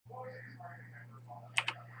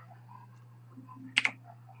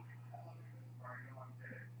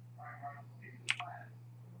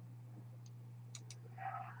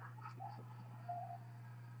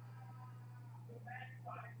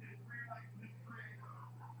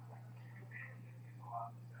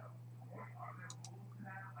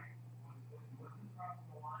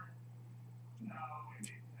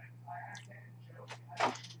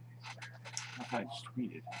I just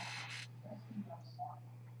tweeted.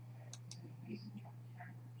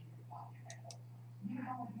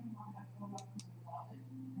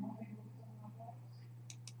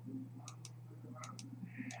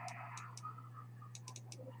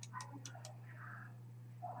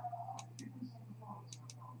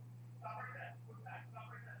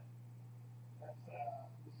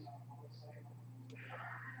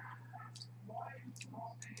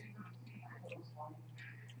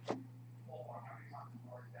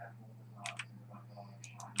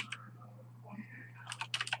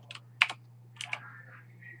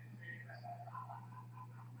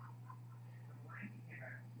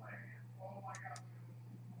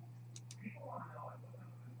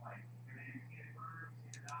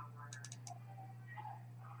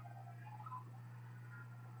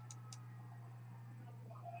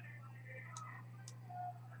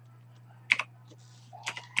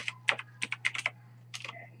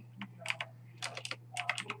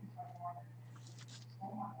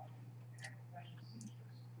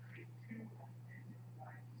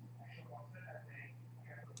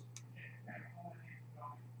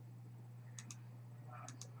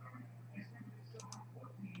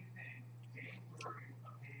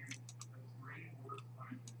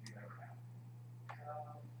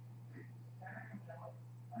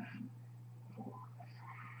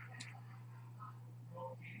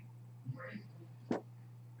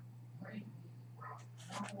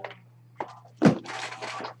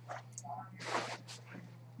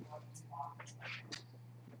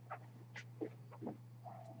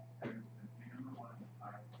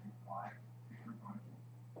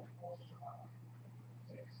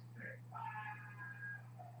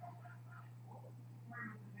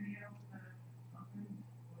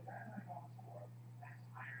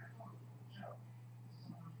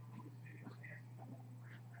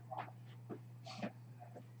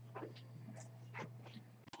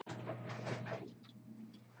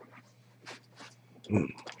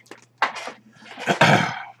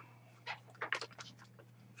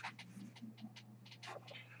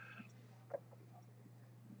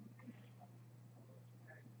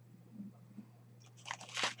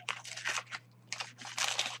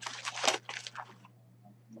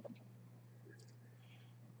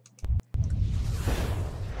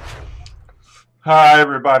 Hi,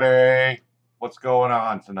 everybody. What's going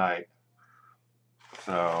on tonight?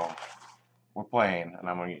 So, we're playing, and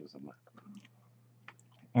I'm going to use them.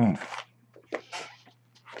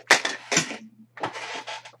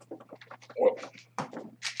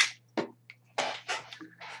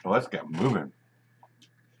 So let's get moving.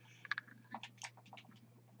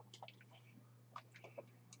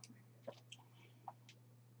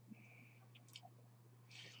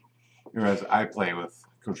 Whereas I play with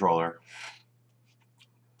controller.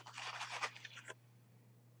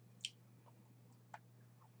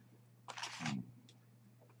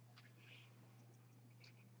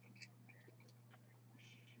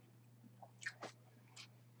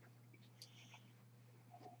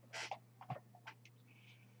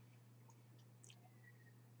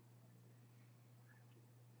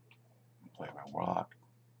 Play my warlock.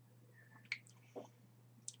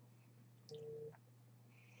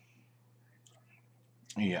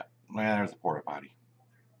 Yeah, man, there's a porta potty.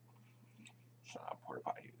 It's not a porta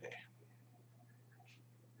potty today.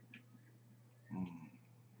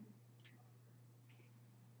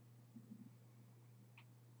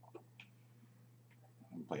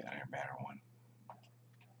 Play an Iron Banner one.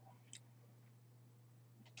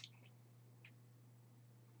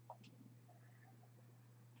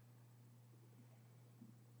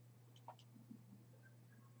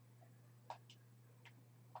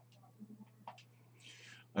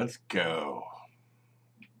 Let's go.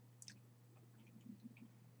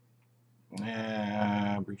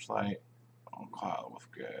 Yeah, breach light. Oh, cloud was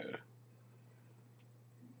good.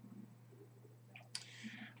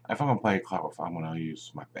 If I'm gonna play cloud, I'm gonna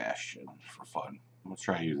use my bastion for fun. I'm gonna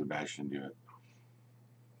try to use the bastion to do it.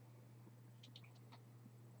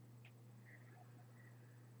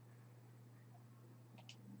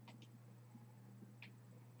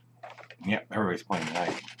 Yep, everybody's playing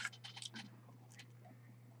tonight.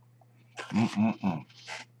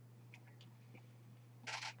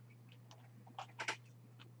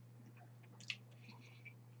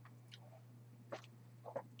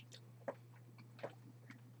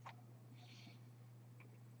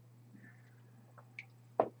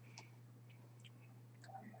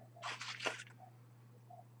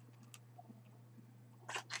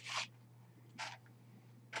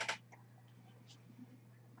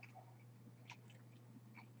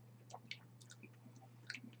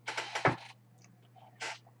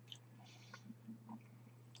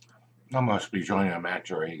 I must be joining a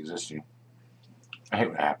match already existing. I hate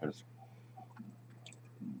what happens.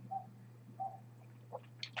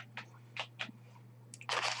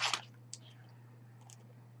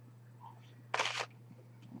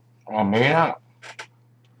 Oh, man.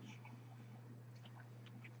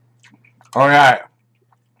 All right.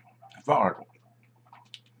 Fuck.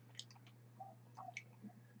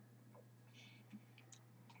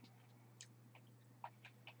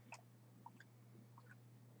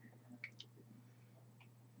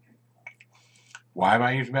 Why am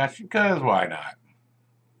I using match? Because why not?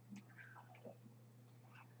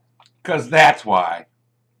 Because that's why.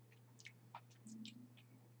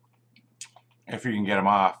 If you can get them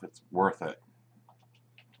off, it's worth it.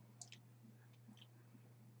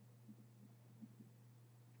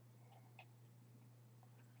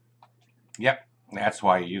 Yep, that's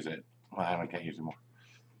why you use it. Well, I can't use it more.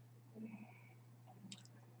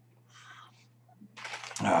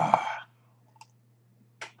 Ah.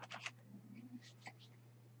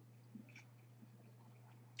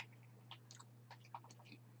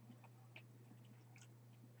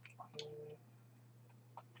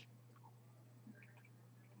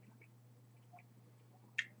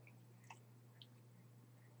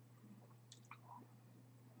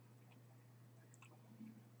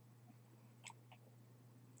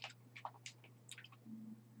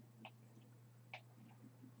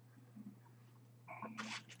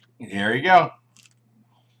 Here you go.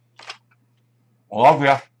 Love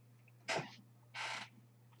ya.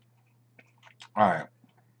 All right.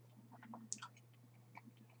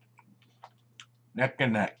 Neck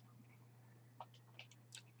and neck.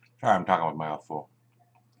 Sorry, I'm talking with my mouth full.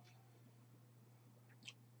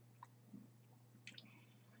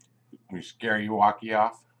 We scare you walkie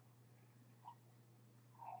off.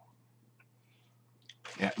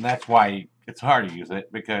 Yeah, and that's why it's hard to use it,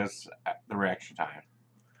 because the reaction time.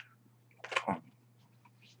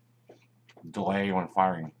 Delay when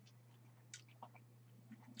firing.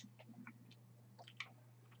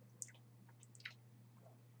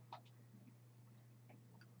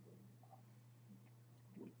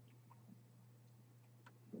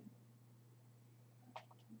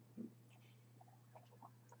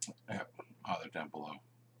 Yep. Oh, they're down below.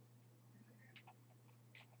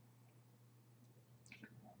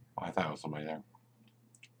 Oh, I thought it was somebody there.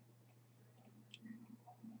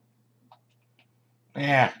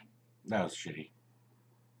 Yeah, that was shitty.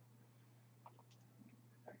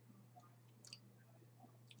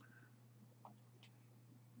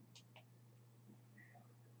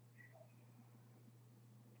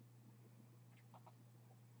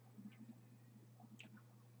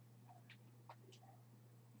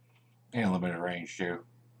 And limited range too.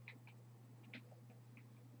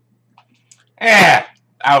 Yeah,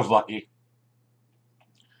 I was lucky.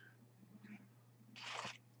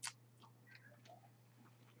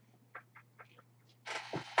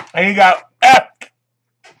 And you got F.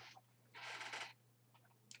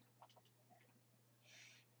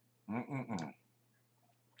 Mm-mm-mm.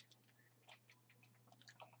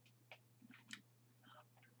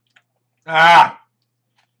 Ah,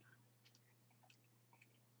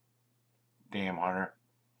 damn, Hunter.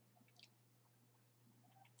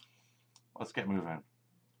 Let's get moving.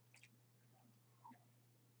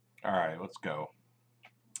 All right, let's go.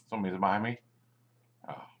 Somebody's behind me.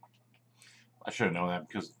 Oh, I should have known that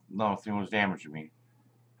because nothing was damaging me.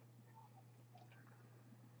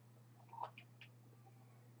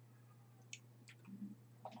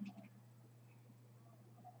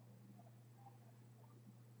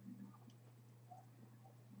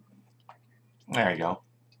 There you go.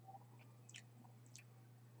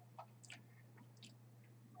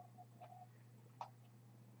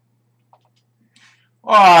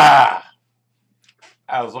 Ah,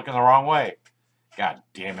 I was looking the wrong way. God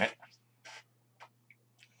damn it.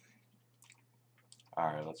 All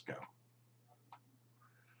right, let's go.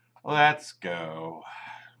 Let's go.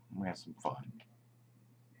 We have some fun.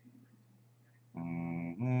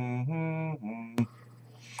 Mm-hmm.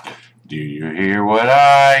 Do you hear what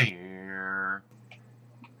I hear?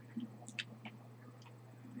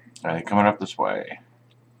 Are they coming up this way?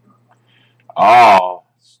 Oh,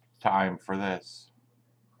 it's time for this.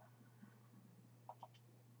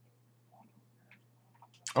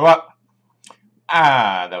 Oh,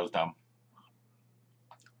 ah, that was dumb.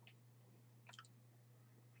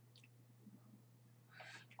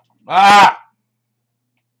 Ah!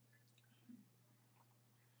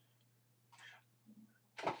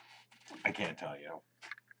 I can't tell you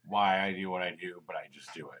why I do what I do, but I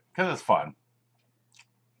just do it because it's fun.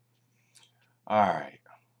 All right.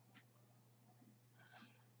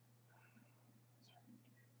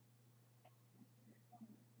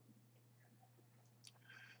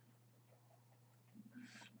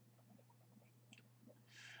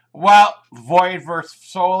 Well, Void versus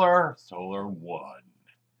Solar. Solar won.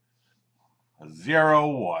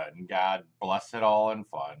 0-1. God bless it all in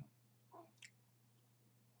fun.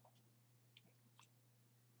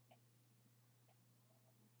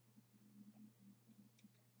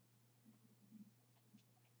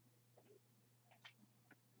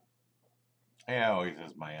 It always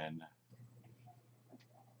is my end.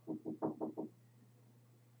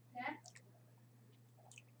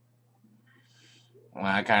 Well,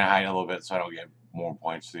 I kind of hide a little bit so I don't get more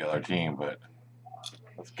points to the other team, but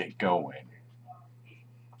let's get going.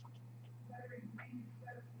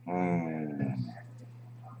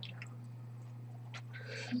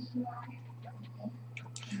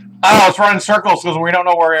 Oh, let's run in circles because we don't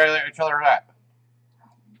know where each other are at.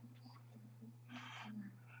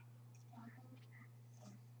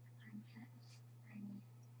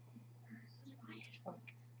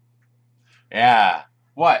 Yeah.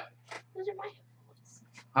 What? Those are my headphones.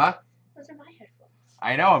 Huh? Those are my headphones.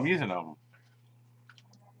 I know, I'm using them.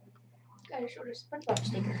 Gotta show the SpongeBob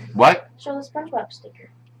sticker. What? Show the SpongeBob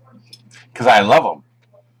sticker. Because I love them.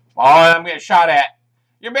 Oh, I'm getting shot at.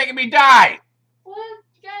 You're making me die. Well,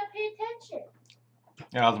 you gotta pay attention.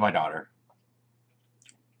 Yeah, that's my daughter.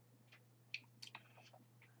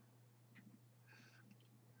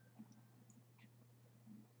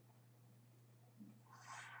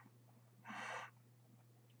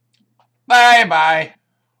 Bye-bye.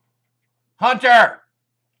 Hunter!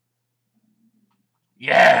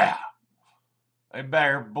 Yeah! I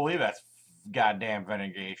better believe that's goddamn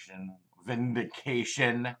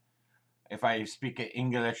vindication. If I speak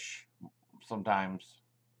English sometimes.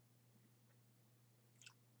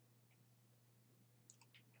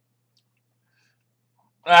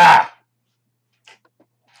 Ah!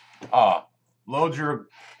 Oh, reload your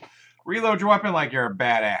weapon like you're a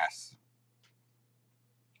badass.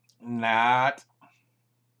 Not.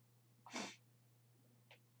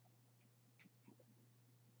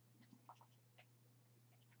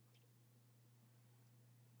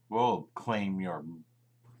 We'll claim your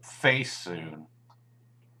face soon.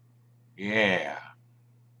 Yeah.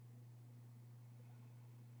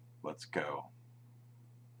 Let's go.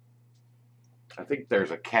 I think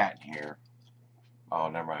there's a cat in here. Oh,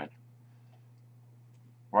 never mind.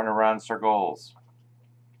 Run around circles.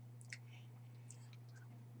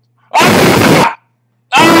 Ah!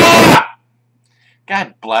 Ah!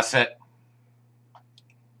 God bless it.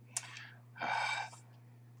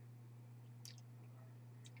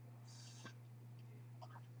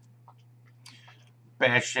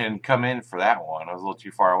 Bash and come in for that one. I was a little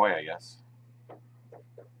too far away, I guess.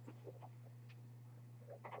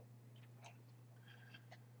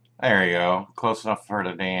 There you go. Close enough for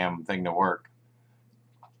the damn thing to work.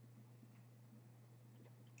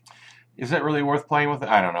 Is it really worth playing with it?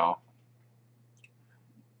 I don't know.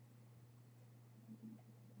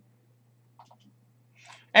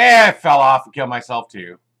 I fell off and killed myself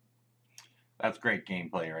too. That's great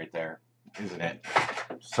gameplay right there, isn't it?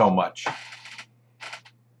 So much.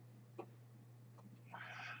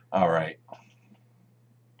 All right.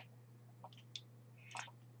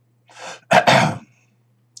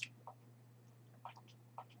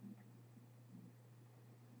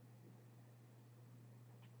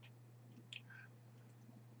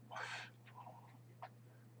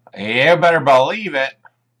 You better believe it.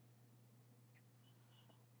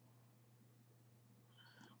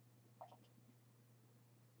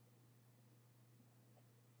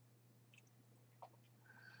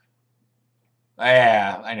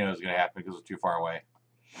 Yeah, I knew it was going to happen because it was too far away.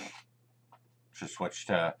 Should switch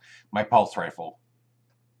to my pulse rifle.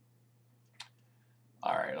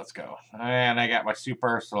 All right, let's go. And I got my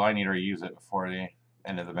super, so I need to reuse it before the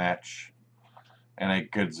end of the match. And a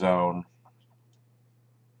good zone.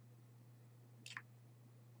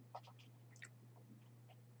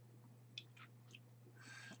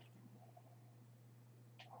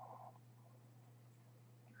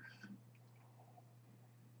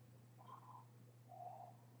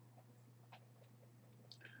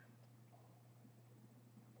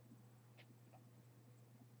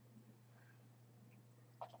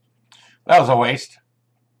 That was a waste.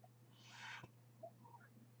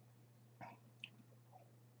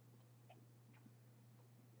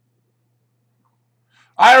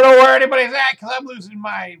 I don't know where anybody's at because I'm losing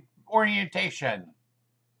my orientation.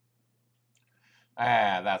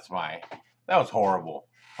 That was horrible.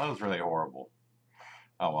 That was really horrible.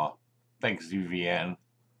 Oh well. Thanks, UVN.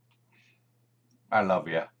 I love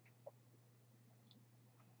you.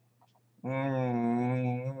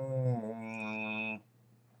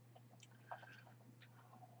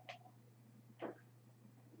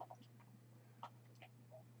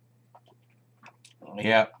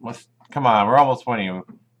 Yeah, let's come on. We're almost winning.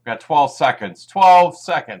 We've got 12 seconds. 12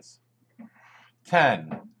 seconds.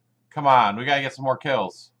 10. Come on. We got to get some more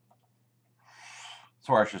kills. That's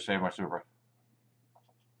where I should save my super.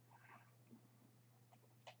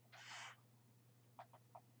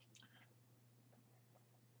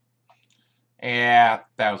 Yeah,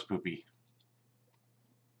 that was poopy.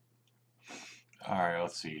 All right,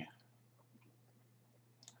 let's see.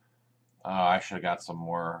 I should have got some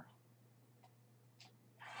more.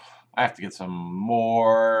 I have to get some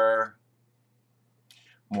more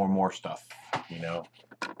stuff, you know.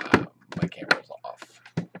 My camera's off.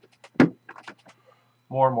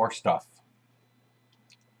 More stuff.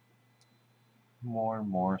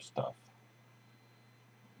 More stuff.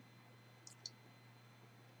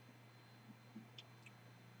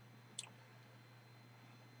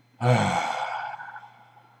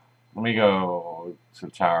 Let me go to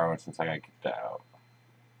the tower since I got kicked out.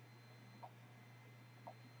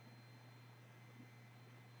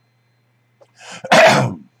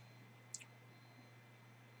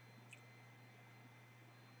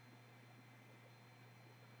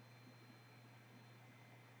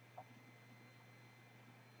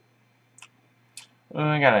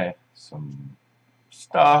 I got some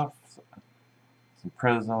stuff, some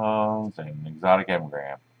prisms, and exotic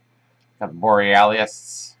engram. Got the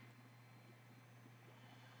Borealis.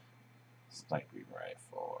 Sniping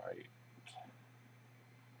rifle, right?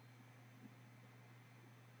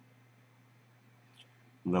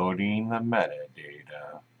 Loading the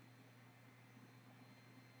metadata.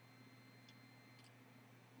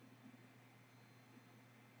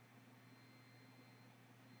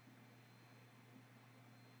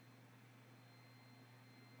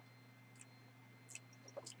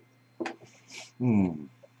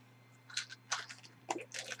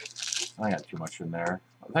 I got too much in there.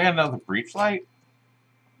 I think I know the breach light.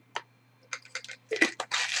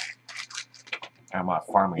 I'm not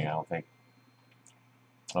farming, I don't think.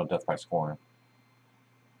 Oh, death by scoring.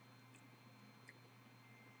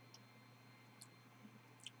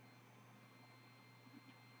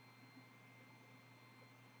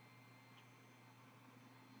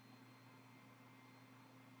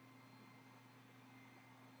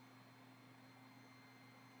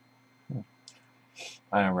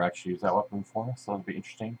 I never actually used that weapon before, so it'll be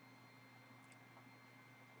interesting.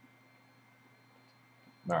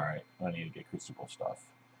 Alright, I need to get crucible stuff.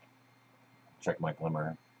 Check my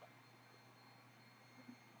glimmer.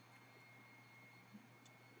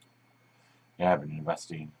 Yeah, I've been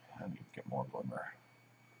investing. I need to get more glimmer.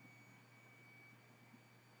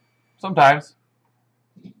 Sometimes.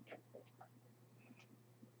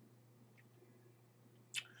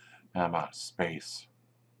 I'm out of space.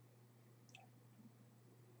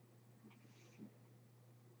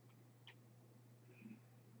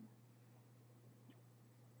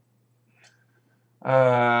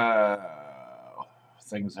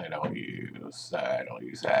 Things I don't use. I don't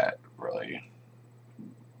use that, really.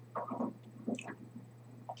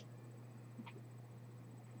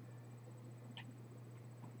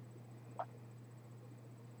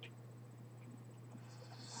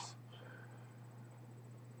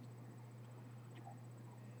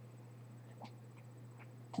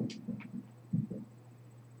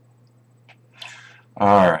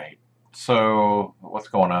 Alright, so what's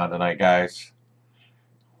going on tonight, guys?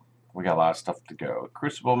 We got a lot of stuff to go.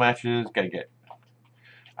 Crucible matches, gotta get...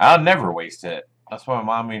 I'll never waste it. That's why my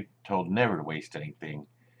mommy told never to waste anything.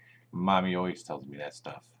 Mommy always tells me that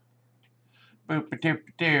stuff.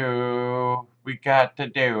 Boop-a-doop-a-doo. We got to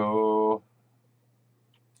do.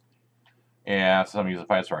 Yeah, some use a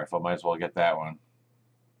fighter rifle. Might as well get that one.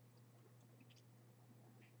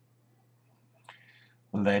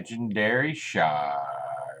 Legendary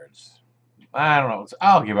shards. I don't know.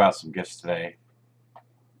 I'll give out some gifts today.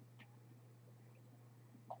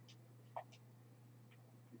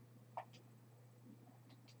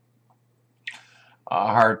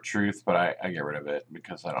 Hard truth, but I get rid of it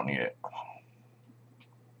because I don't need it.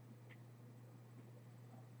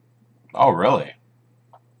 Oh, really?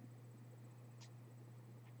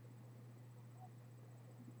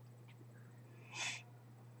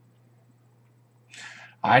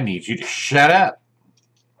 I need you to shut up.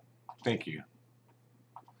 Thank you.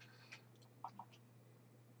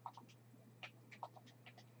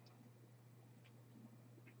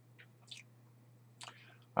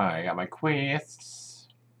 I got my quests.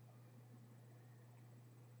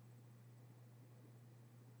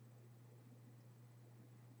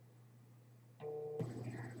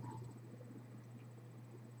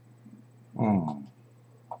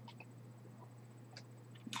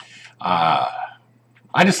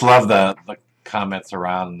 I just love the comments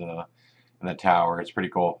around in the tower. It's pretty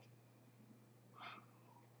cool.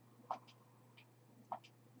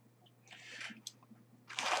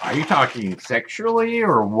 Are you talking sexually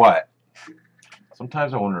or what?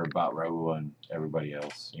 Sometimes I wonder about Raul and everybody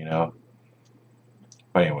else, you know?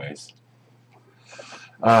 But anyways.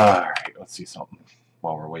 Alright, let's see something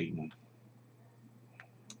while we're waiting.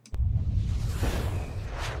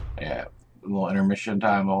 Yeah, a little intermission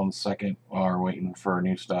time on a second while we're waiting for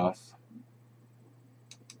new stuff.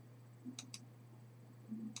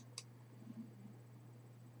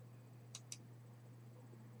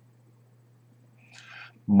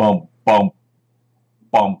 Bump, bump,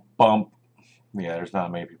 bump, bump. Yeah, there's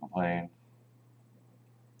not many people playing.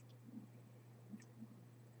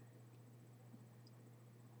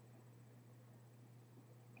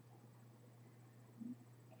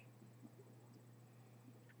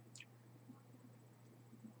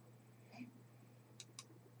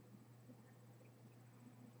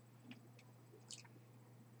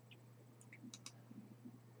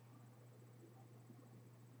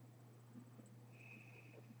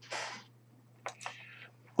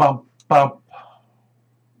 Bump, bump.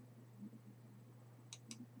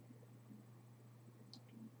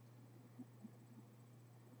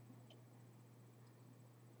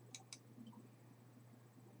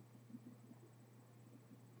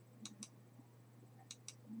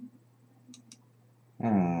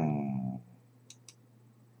 Hmm.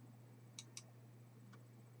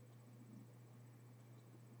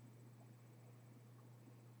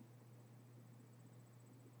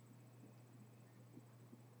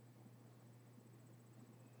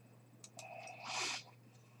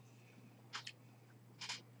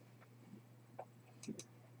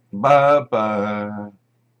 Bye-bye.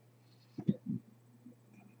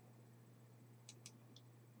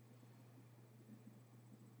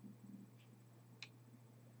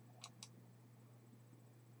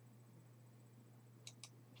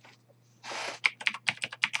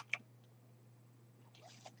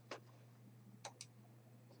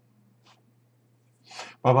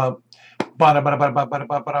 Bye-bye.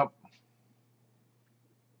 Ba-da-ba-da-ba-da-ba-da-ba-da.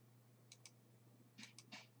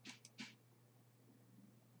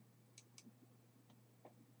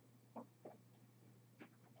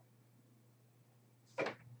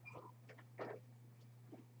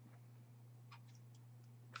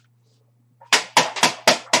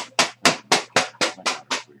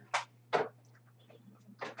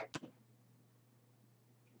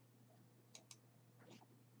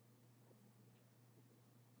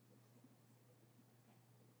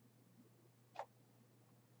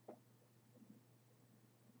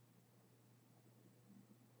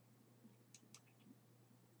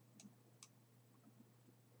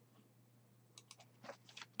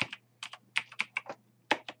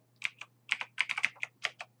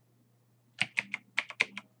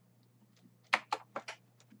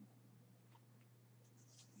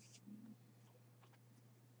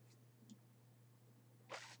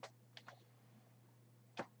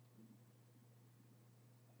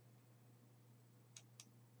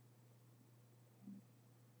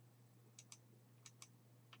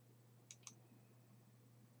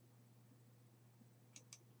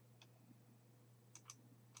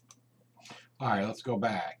 All right, let's go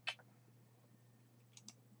back.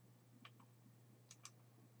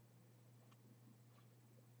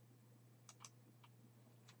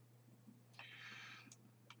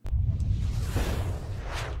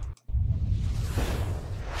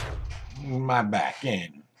 My back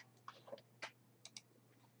in.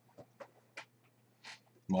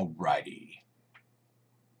 Alrighty.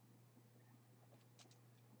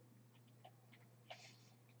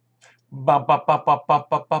 Ba ba ba ba ba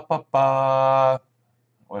ba ba ba ba.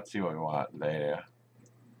 Let's see what we want there.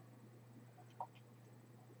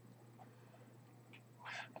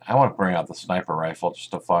 I want to bring out the sniper rifle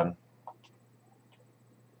just for fun.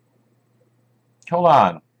 Hold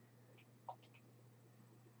on.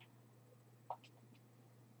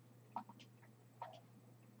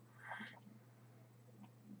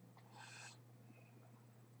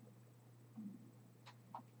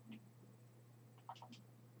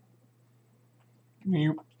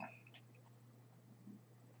 You.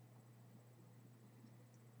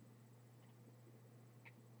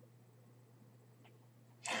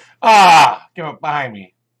 Ah! Give it behind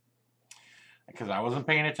me. Because I wasn't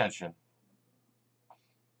paying attention.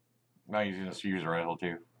 Now using this user rifle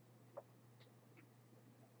too.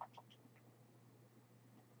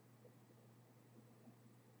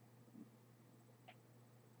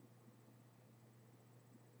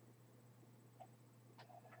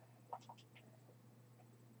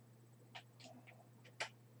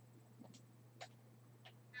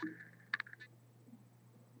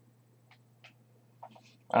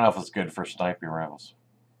 I don't know if it's good for sniping rifles.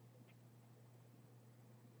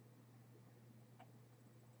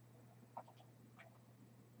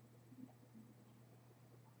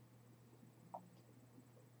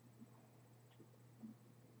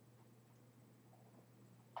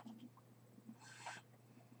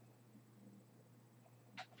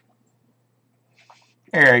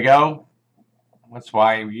 There you go. That's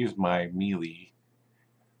why I use my melee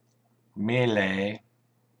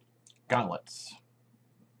gauntlets.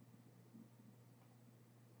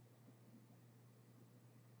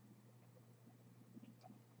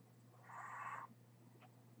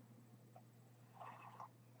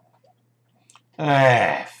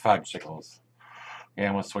 Fudgesicles. Yeah,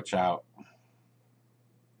 I'm gonna switch out.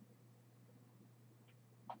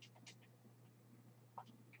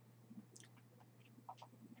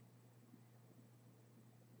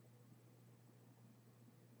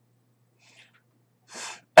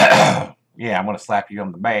 Yeah, I'm gonna slap you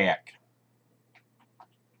on the back.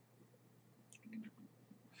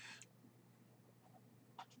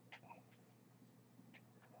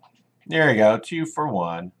 There you go, 2 for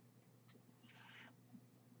 1.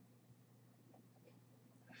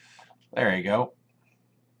 There you go.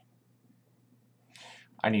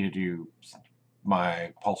 I need to do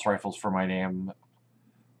my pulse rifles for my damn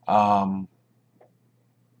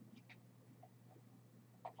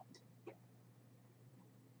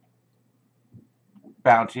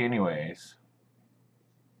bounty anyways.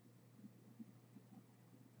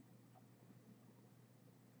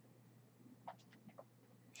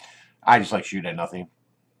 I just like shooting at nothing.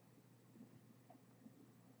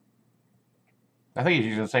 I think he's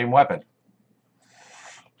using the same weapon.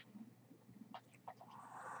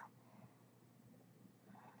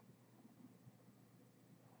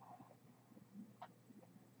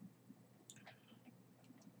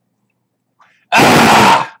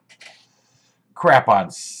 Ah! Crap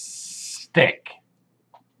on stick.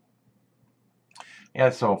 Yeah,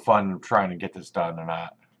 it's so fun trying to get this done or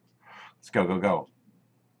not. Let's go, go, go.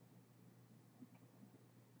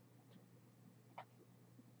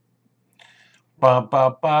 Bum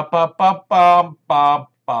bum bum bum bum bum bum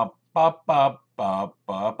bum bum bum bum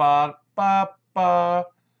bum bum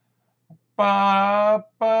bum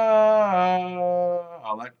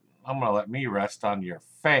bum. I'm gonna let me rest on your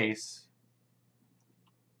face.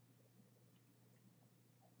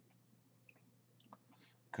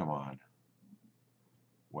 Come on.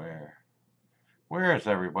 Where? Where is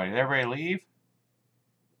everybody? Did everybody leave?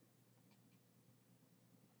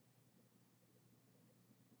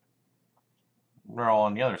 They're all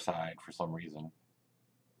on the other side for some reason.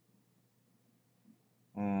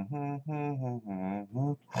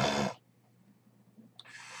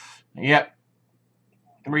 Yep.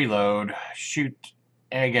 Reload. Shoot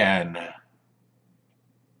again.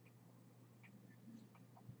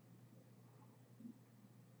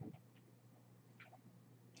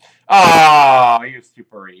 Oh, you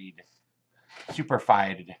stupified.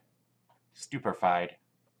 Stupefied. Stupefied.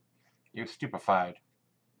 You stupefied.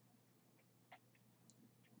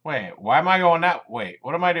 Wait, why am I going that? Wait,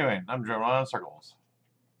 what am I doing? I'm drawing on circles.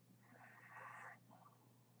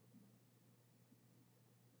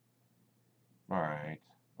 Alright,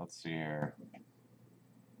 let's see here.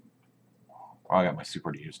 Well, I got my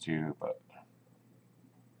super to use too, but...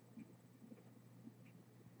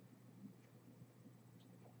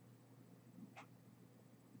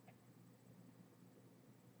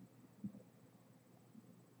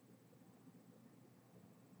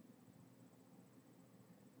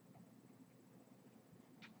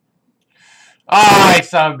 Oh, you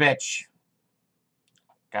son of a bitch!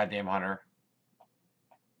 Goddamn hunter.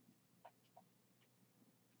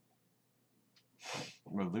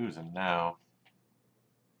 We're losing now.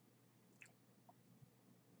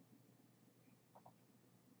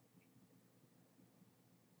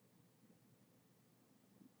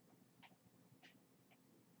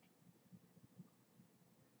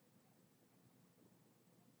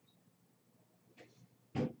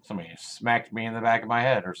 Somebody smacked me in the back of my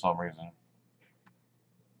head for some reason.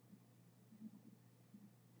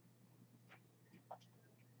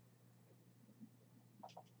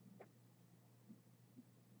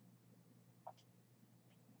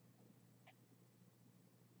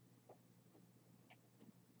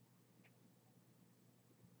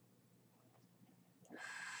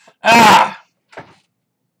 Ah!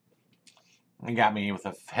 He got me with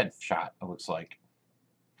a headshot, it looks like.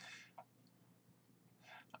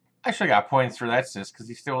 I should have got points for that assist because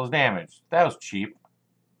he still was damaged. That was cheap.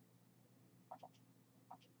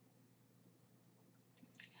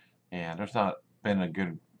 Yeah, there's not been a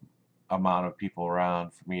good amount of people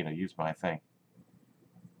around for me to use my thing.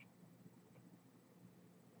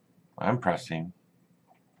 I'm pressing.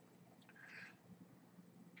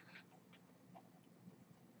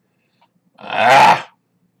 Ah!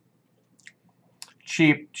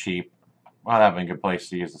 Cheap, cheap. Well, that'd be a good place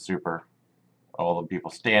to use the super. All the people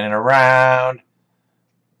standing around.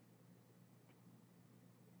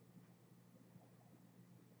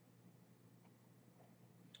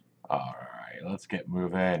 Alright, let's get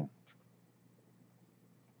moving.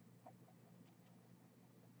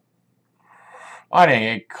 I didn't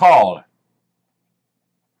get called.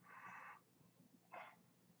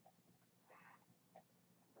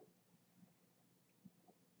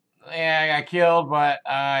 Yeah, I got killed, but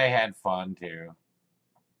I had fun too.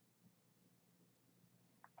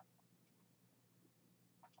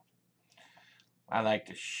 I like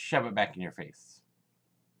to shove it back in your face.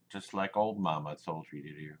 Just like old mama told you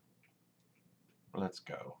to do. Let's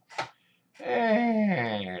go.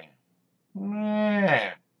 Hey. Nah.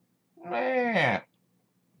 Nah.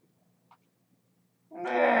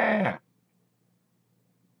 Nah.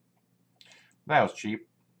 That was cheap.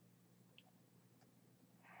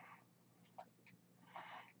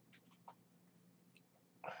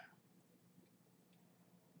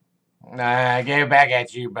 I gave it back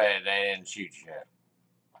at you, but I didn't shoot you.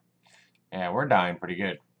 Yeah, we're dying pretty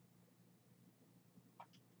good.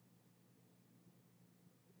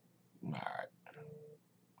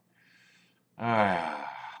 Alright.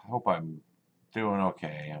 Hope I'm doing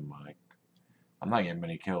okay. I'm not getting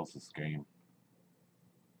many kills this game.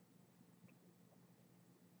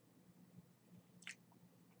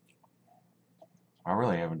 I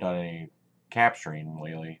really haven't done any capturing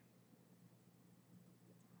lately.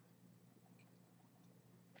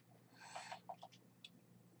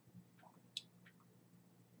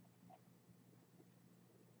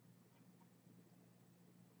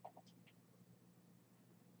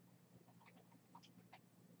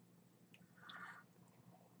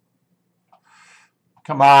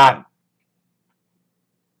 Come on.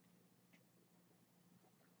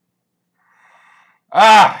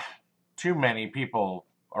 Too many people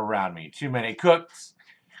around me. Too many cooks.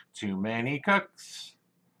 Too many cooks.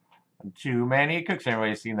 Too many cooks.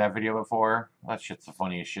 Anybody seen that video before? That shit's the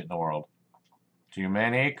funniest shit in the world. Too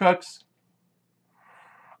many cooks.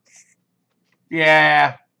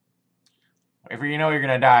 Yeah. If you know you're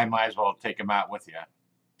gonna die, might as well take them out with you.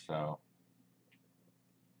 So.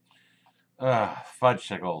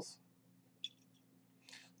 Fudgesicles.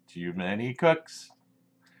 Too many cooks.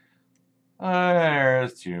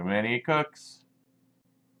 There's too many cooks.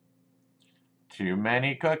 Too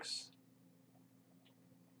many cooks.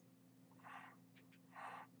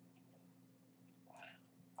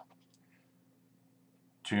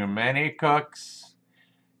 Too many cooks.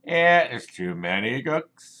 Yeah, there's too many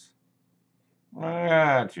cooks.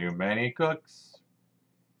 Too many cooks.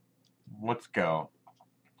 Let's go.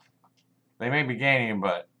 They may be gaining,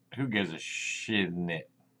 but who gives a shit in it?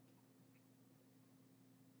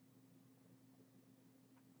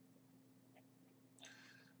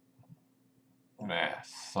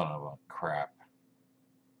 Son of a crap.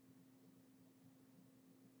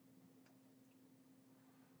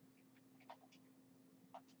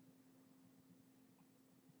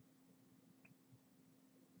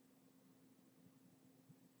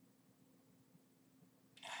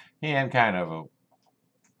 He had kind of a,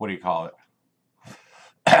 what do you call it?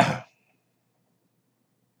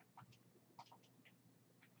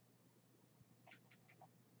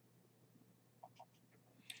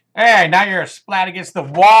 Hey, now you're a splat against the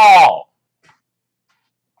wall.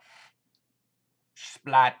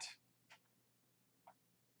 Splat.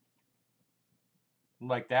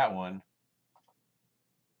 Like that one.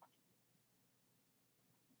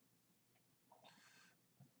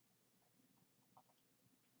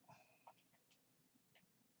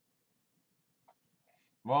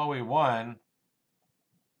 Well, we won.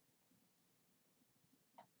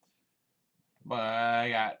 But I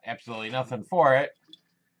got absolutely nothing for it.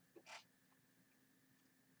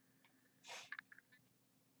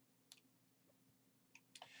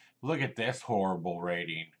 Look at this horrible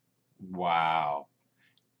rating. Wow.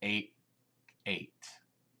 8, 8,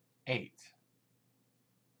 8,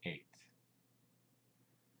 8.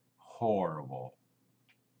 Horrible.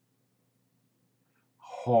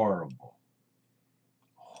 Horrible.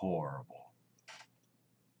 Horrible.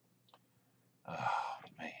 Oh,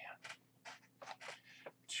 man.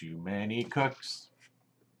 Too many cooks.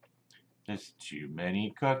 Just too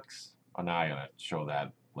many cooks. Oh, now I gotta show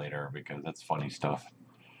that later because that's funny stuff.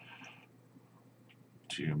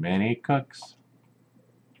 Too many cooks.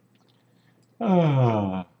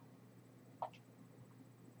 Yeah,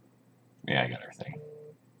 I got everything.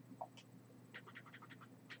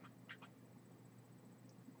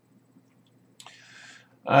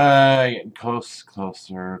 Getting close,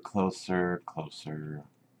 closer, closer, closer.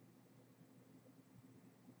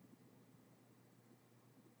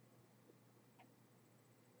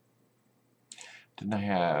 Didn't I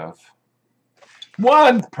have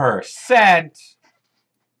 1%?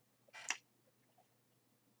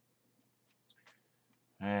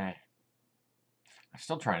 I'm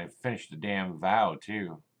still trying to finish the damn vow,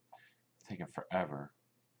 too. It's taking forever.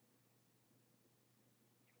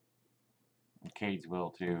 And Cade's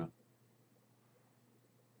will, too.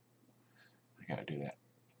 I gotta do that.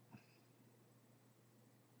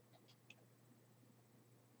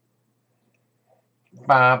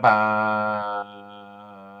 Bye-bye.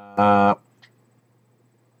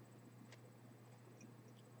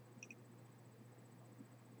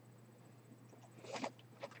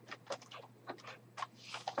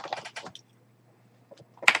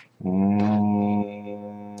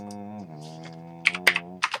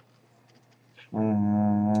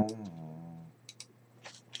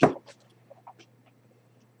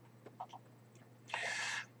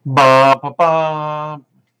 Ba ba ba.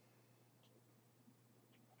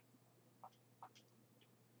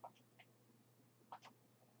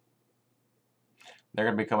 They're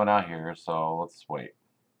gonna be coming out here, so let's wait.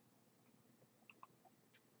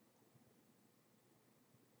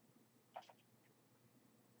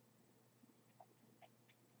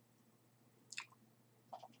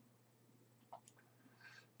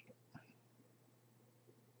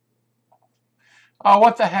 Oh,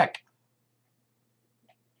 what the heck?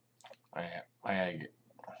 I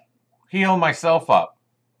heal myself up.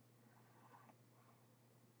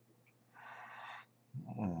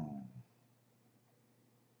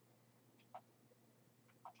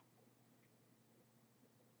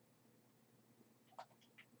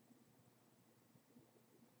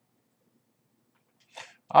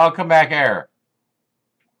 I'll come back here.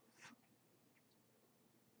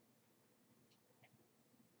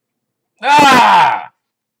 Ah!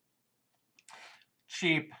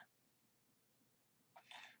 Cheap.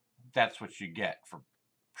 That's what you get for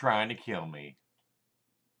trying to kill me.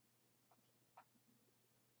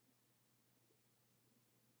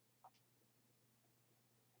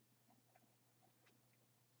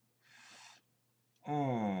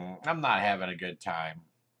 I'm not having a good time.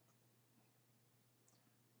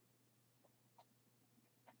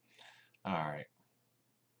 Alright.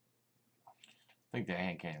 I think the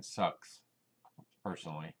hand cannon sucks,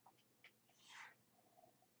 personally.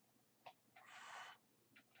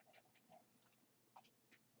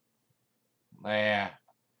 Yeah.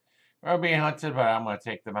 We're being hunted, but I'm going to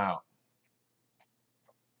take them out.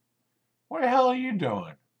 What the hell are you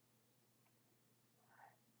doing?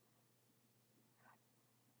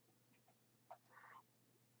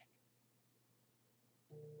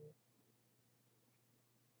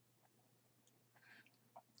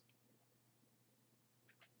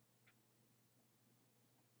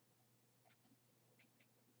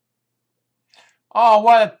 Oh,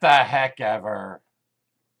 what the heck ever.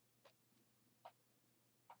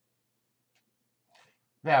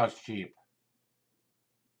 That was cheap.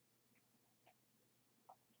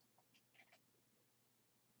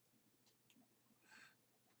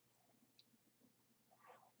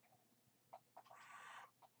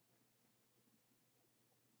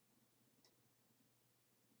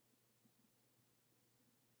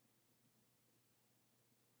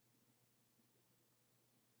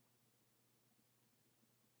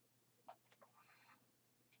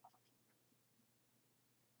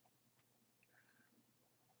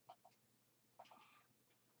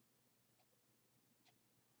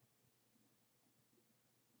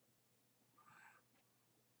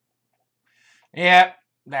 Yep,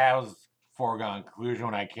 that was foregone conclusion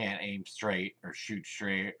when I can't aim straight or shoot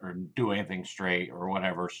straight or do anything straight or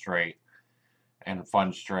whatever straight and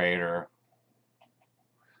fun straight or...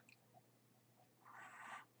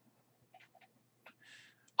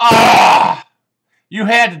 Ah! You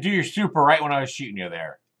had to do your super right when I was shooting you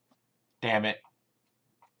there. Damn it.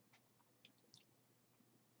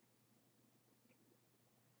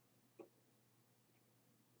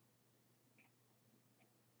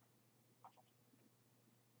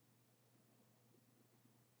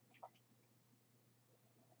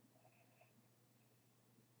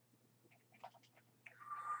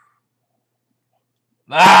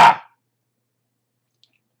 Ah!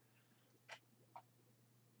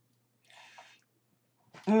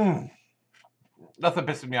 Nothing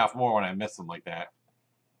pisses me off more when I miss them like that.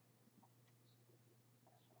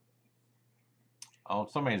 Oh,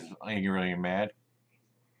 somebody's really mad.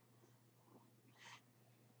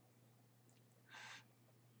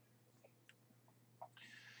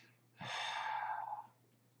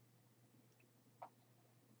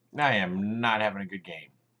 I am not having a good game.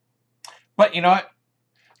 But you know what?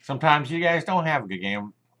 Sometimes you guys don't have a good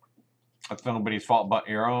game. It's nobody's fault but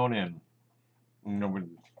your own, and nobody.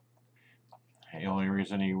 The only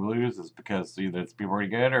reason you lose is because either it's people really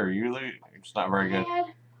good or you lose. It's not very good. Dad,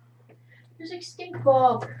 there's a stink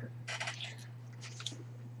bug.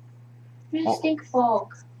 There's a stink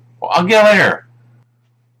bug. Well, I'll get later.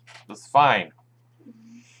 That's fine.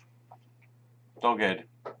 It's all good.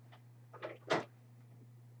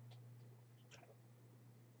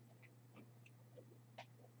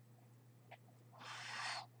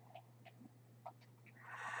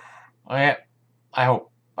 I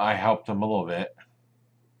hope I helped him a little bit.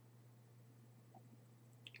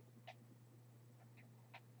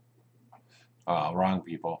 Wrong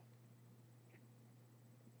people.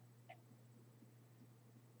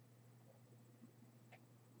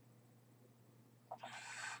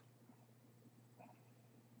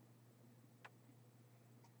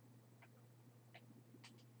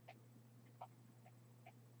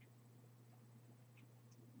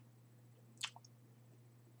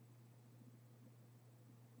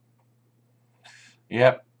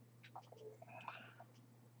 Yep.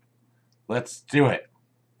 Let's do it.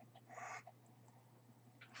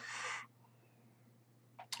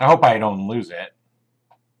 I hope I don't lose it.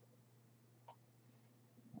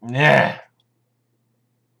 Yeah.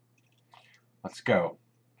 Let's go.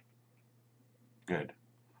 Good.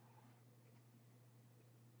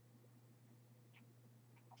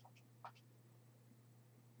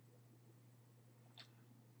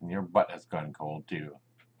 And your butt has gone cold too.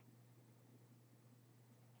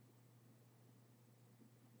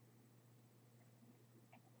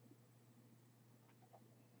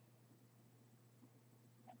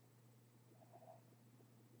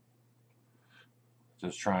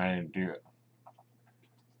 Just trying to do it.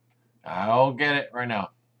 I'll get it right now.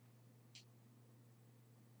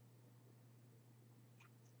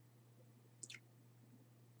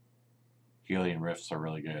 Helium rifts are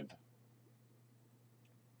really good.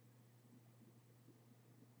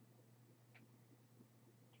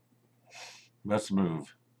 Let's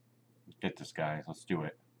move. Get this guy. Let's do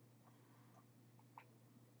it.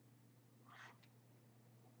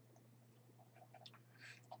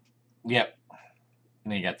 Yep.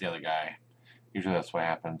 And then you got the other guy. Usually that's what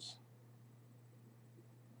happens.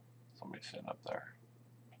 Somebody's sitting up there.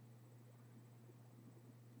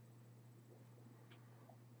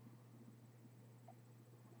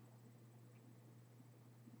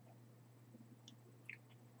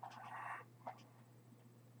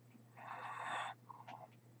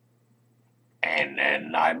 And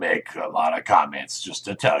then I make a lot of comments just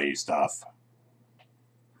to tell you stuff.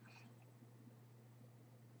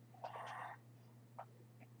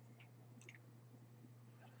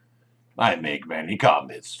 I make many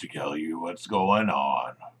comments to tell you what's going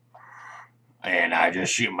on. And I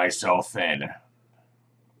just shoot myself in.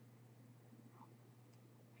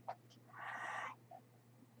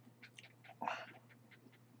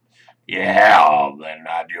 Yeah, then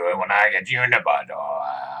I do it when I get you in the butt.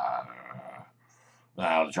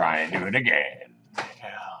 I'll try and do it again.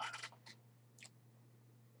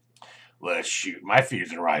 Let's shoot my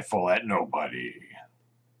fusion rifle at nobody.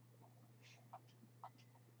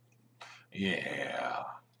 Yeah.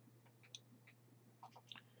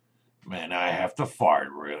 Man, I have to fart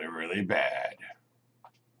really, really bad.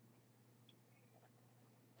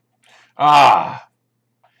 Ah,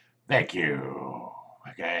 thank you.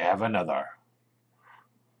 Okay, have another.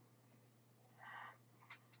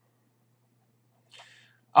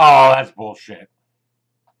 Oh, that's bullshit.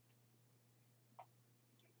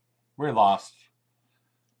 We're lost.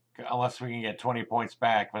 Unless we can get 20 points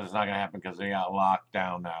back, but it's not going to happen because they got locked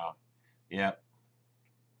down now. Yep.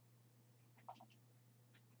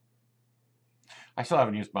 I still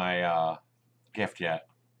haven't used my gift yet.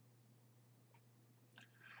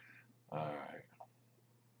 Alright.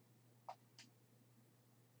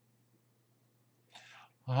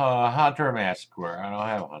 Hunter Massacre. I don't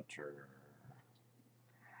have Hunter.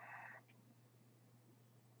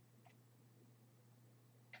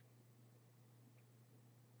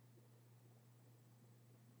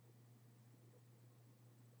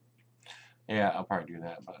 Yeah, I'll probably do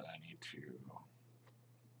that, but I need to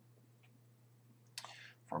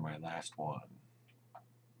for my last one.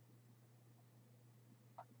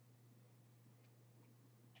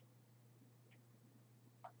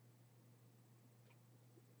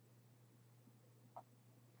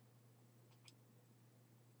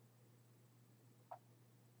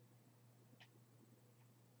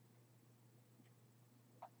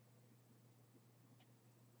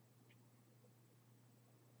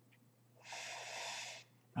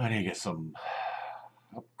 I need to get some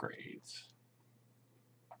Upgrades.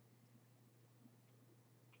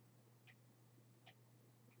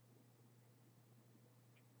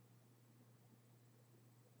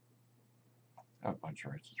 I have a bunch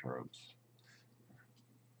of riches robes.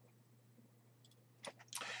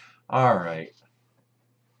 All right.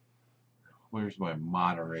 Where's my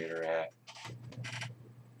moderator at?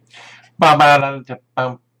 I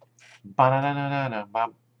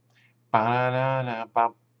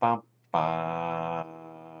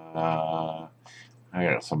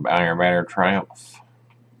got some Iron Banner Triumph.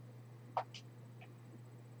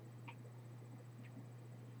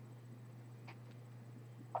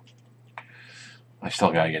 I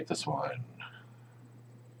still gotta get this one.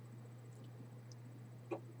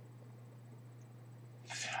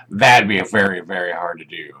 That'd be very, very hard to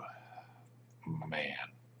do. Man.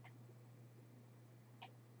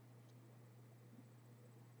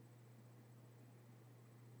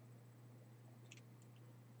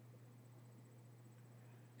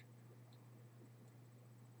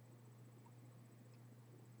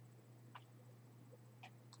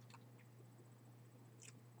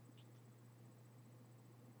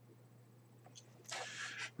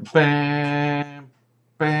 Bam,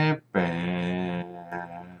 bam,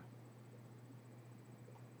 bam.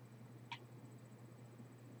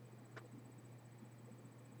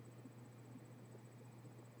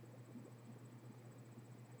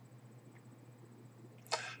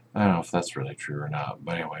 I don't know if that's really true or not,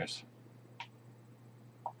 but anyways.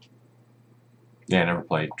 Yeah, I never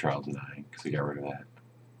played Trials of 9 because I got rid of that.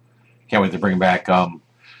 Can't wait to bring back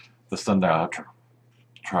the Sundial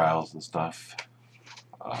trials and stuff.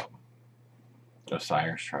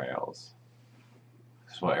 Osiris trials.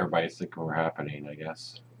 That's what everybody's thinking were happening, I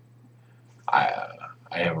guess. I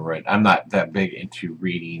haven't read. I'm not that big into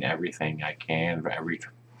reading everything I can.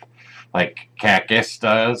 Like Cactus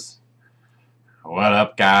does. What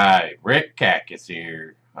up, guy? Rick Cactus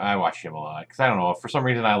here. I watch him a lot because I don't know. For some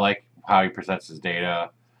reason, I like how he presents his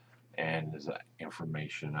data and his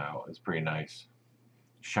information out. It's pretty nice.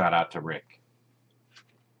 Shout out to Rick.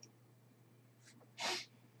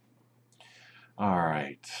 All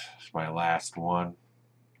right, it's my last one.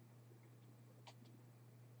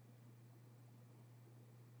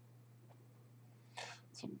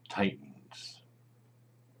 Some Titans.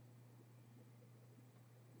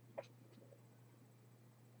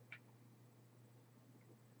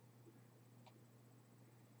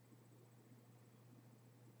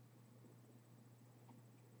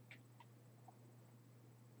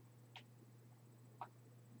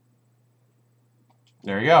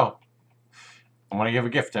 There you go. I'm going to give a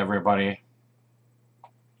gift to everybody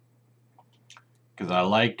because I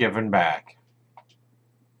like giving back.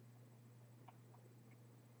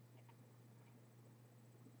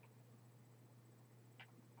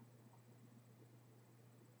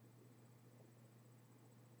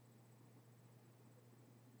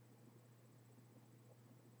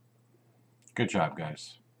 Good job,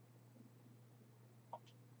 guys.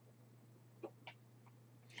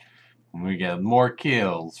 We get more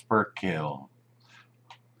kills per kill.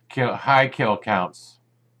 High kill counts.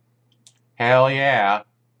 Hell yeah.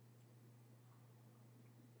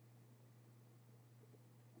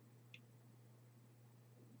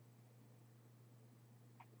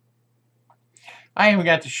 I ain't even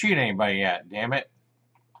got to shoot anybody yet, damn it.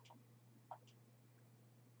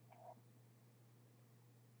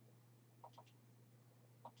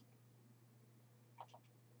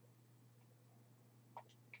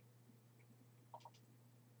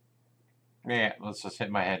 Yeah, let's just hit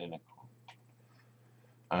my head in it.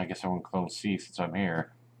 I guess I'm going to clone C since I'm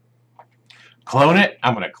here. Clone it?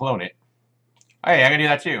 I'm going to clone it. Hey, I can do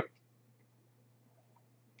that too.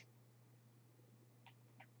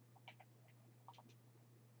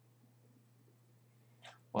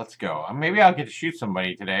 Let's go. Maybe I'll get to shoot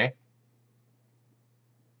somebody today.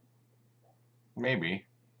 Maybe.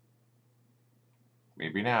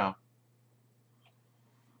 Maybe now.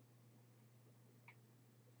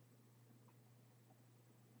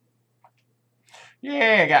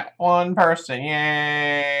 Yeah, I got one person.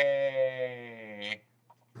 Yay.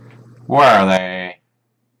 Where are they?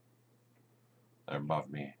 They're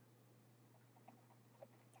above me.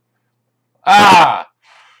 Ah!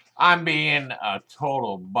 I'm being a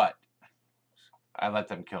total butt. I let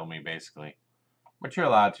them kill me, basically. But you're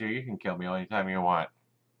allowed to. You can kill me anytime you want.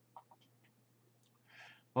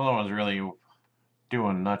 The other one's really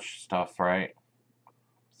doing nuts stuff, right?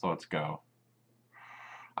 So let's go.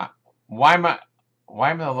 Why am I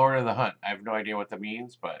the Lord of the Hunt? I have no idea what that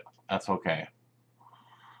means, but that's okay.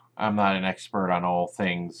 I'm not an expert on all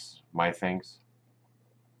things, my things.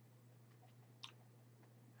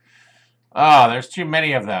 Oh, there's too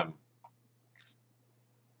many of them.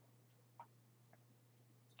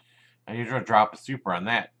 I usually drop a super on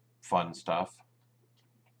that fun stuff.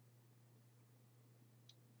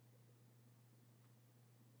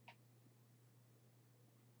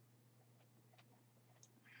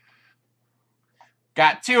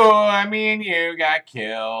 Got two, I mean, you got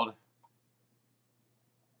killed.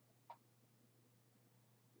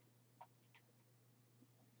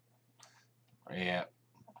 Yeah,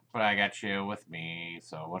 but I got you with me,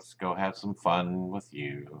 so let's go have some fun with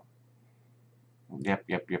you. Yep.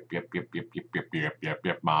 No,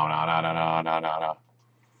 no, no, no, no, no, no, no.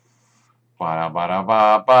 Ba da ba da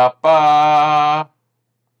ba ba ba.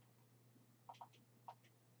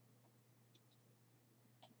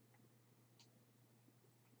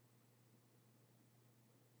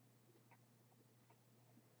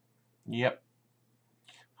 Yep.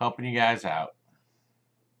 Helping you guys out.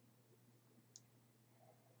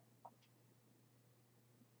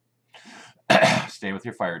 Stay with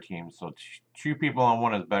your fire team. So two people on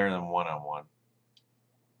one is better than one on one.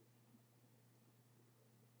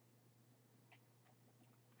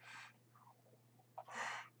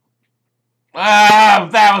 Ah,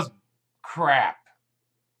 that was crap.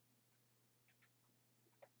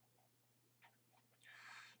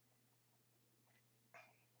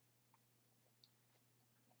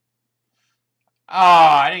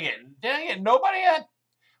 Oh, did I get nobody at?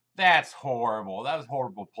 That's horrible. That was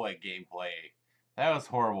horrible gameplay. That was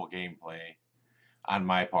horrible gameplay on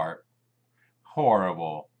my part.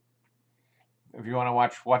 Horrible. If you want to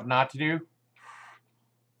watch what not to do,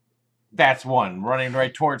 that's one. Running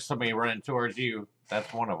right towards somebody, running towards you.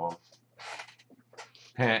 That's one of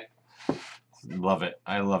them. Love it.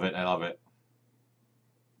 I love it. I love it.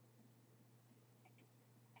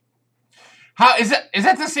 How is that? Is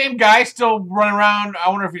that the same guy still running around? I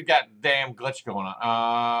wonder if he's got damn glitch going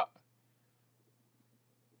on.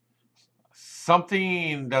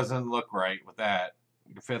 Something doesn't look right with that.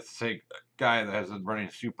 If it's the same guy that has a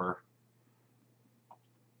running super.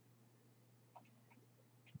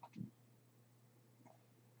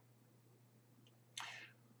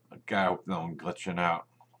 God, I hope no one glitching out.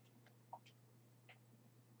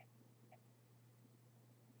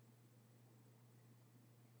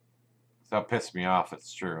 That pissed me off.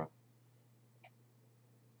 It's true.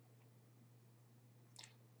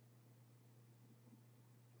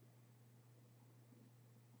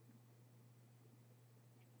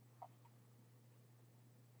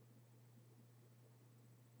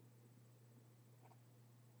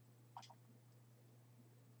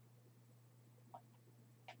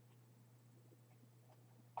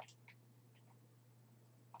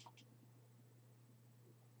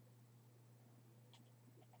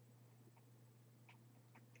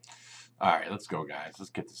 All right, let's go, guys.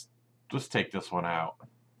 Let's get this. Let's take this one out.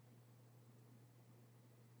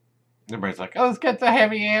 Everybody's like, "Oh, let's get the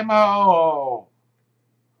heavy ammo."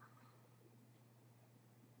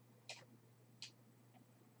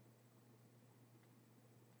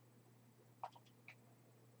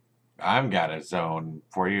 I've got a zone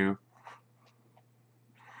for you.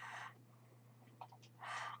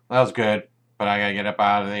 That was good, but I gotta get up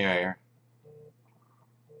out of the air.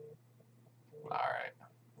 All right,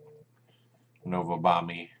 Nova bomb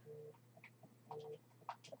me.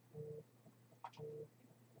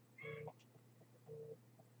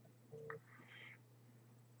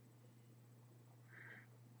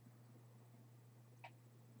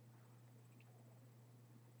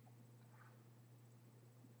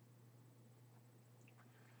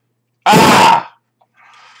 Ah!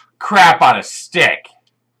 Crap on a stick.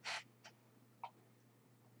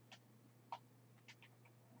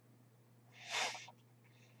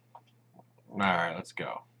 All right, let's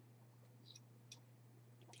go.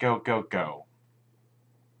 Go, go, go.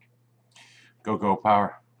 Go, go,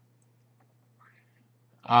 power.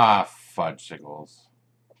 Ah, fudge sickles.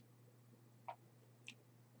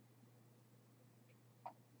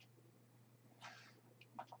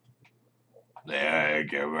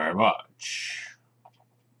 Thank you very much.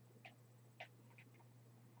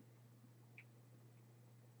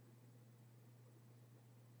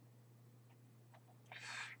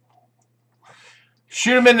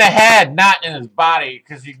 Shoot him in the head, not in his body,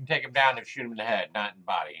 because you can take him down and shoot him in the head, not in the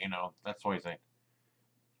body. You know, that's what he's saying.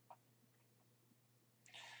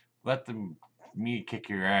 Let me kick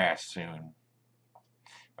your ass soon.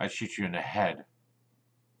 I shoot you in the head.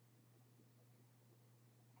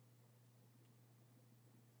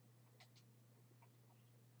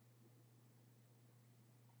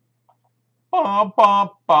 Bum bum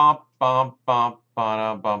bum bum bum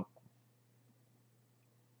bum bum.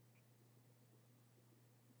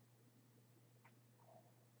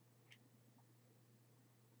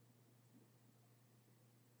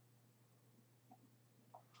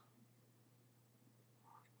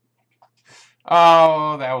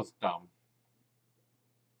 Oh, that was dumb.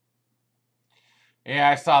 Yeah,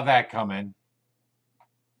 I saw that coming.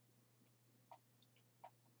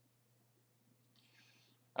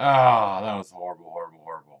 Oh, that was horrible, horrible,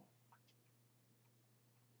 horrible.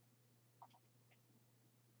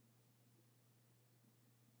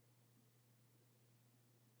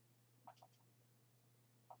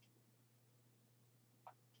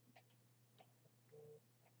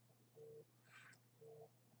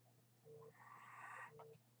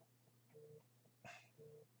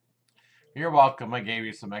 You're welcome. I gave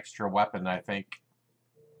you some extra weapon, I think.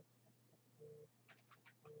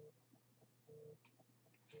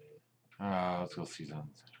 Let's go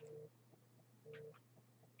seasons.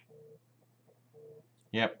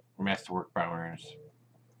 Yep, masterwork bombers.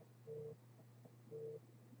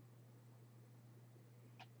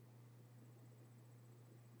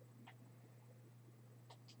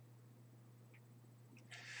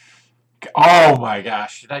 Oh my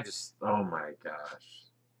gosh! Did I just? Oh my gosh!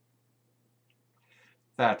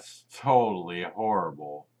 That's totally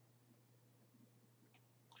horrible.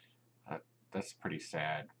 That's pretty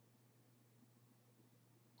sad.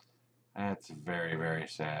 That's very, very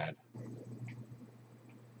sad.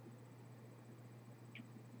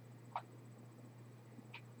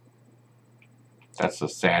 That's the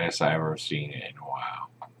saddest I've ever seen it in a while.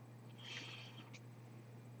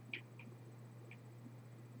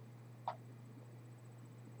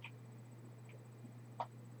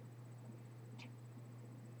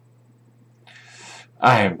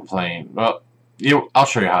 I am playing. Well, I'll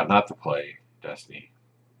show you how not to play Destiny.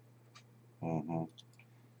 Mm-hmm.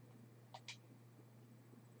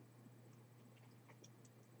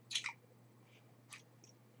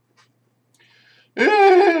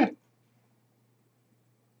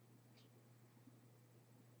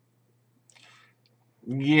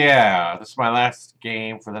 Yeah, this is my last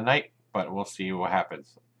game for the night, but we'll see what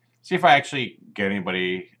happens. See if I actually get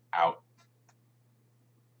anybody out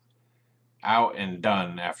and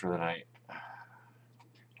done after the night.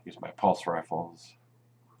 Use my pulse rifles.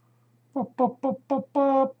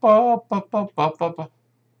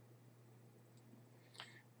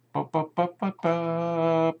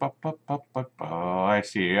 I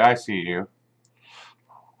see you. I see you.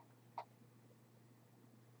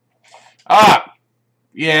 Ah!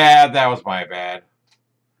 Yeah, that was my bad.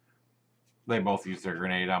 They both used their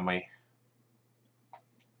grenade on me.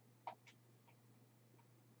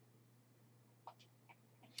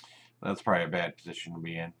 That's probably a bad position to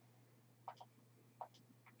be in.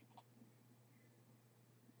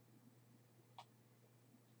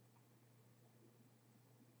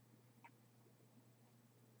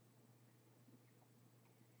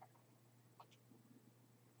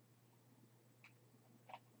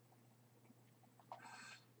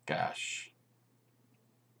 Gosh.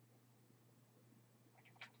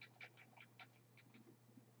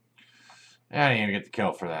 I didn't even get the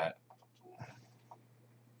kill for that.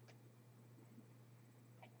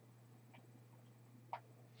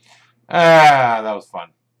 Ah, that was fun.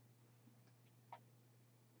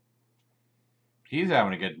 He's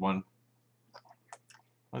having a good one.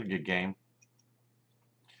 What a good game.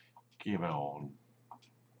 Keep it on.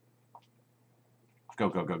 Go,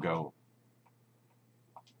 go, go, go.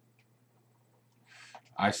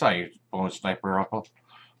 I saw you blowing sniper up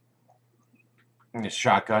in his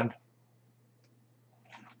shotgun.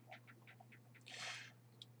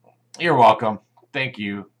 You're welcome. Thank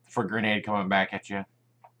you for grenade coming back at you.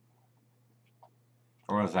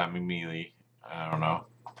 Or was that melee? I don't know.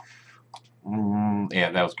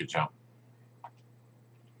 Yeah, that was a good jump.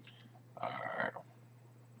 Alright.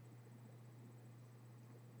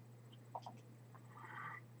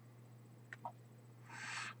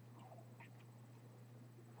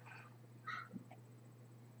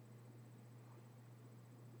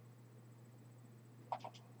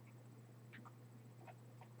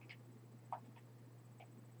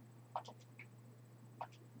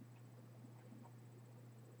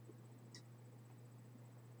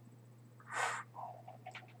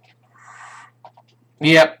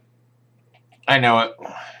 Yep. I know it.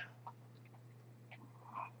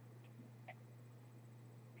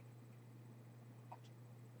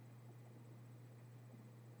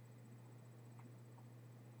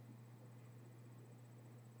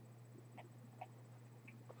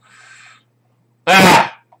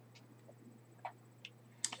 Ah!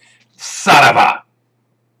 Son of a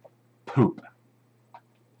poop.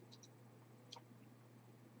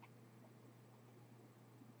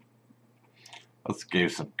 Let's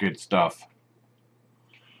give some good stuff.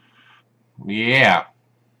 Yeah.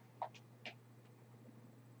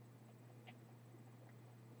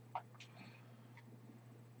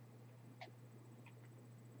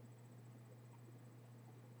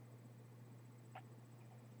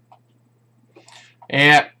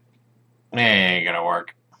 Yeah, ain't gonna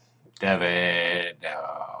work. David,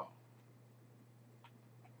 no.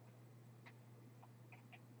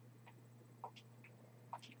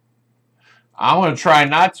 I want to try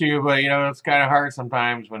not to, but it's kind of hard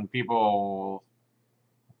sometimes when people.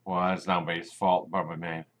 Well, it's nobody's fault but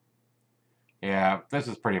mine. Yeah, this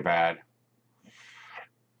is pretty bad.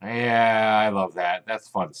 Yeah, I love that. That's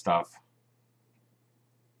fun stuff.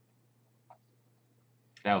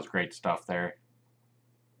 That was great stuff there.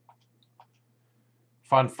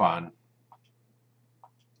 Fun, fun.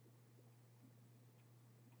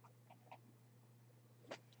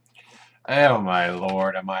 Oh my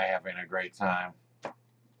lord, am I having a great time?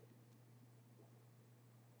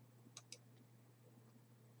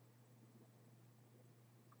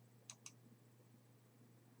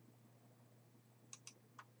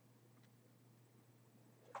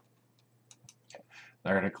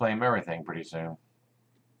 They're going to claim everything pretty soon.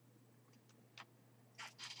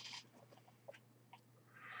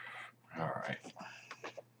 All right.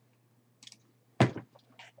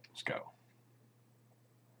 Let's go.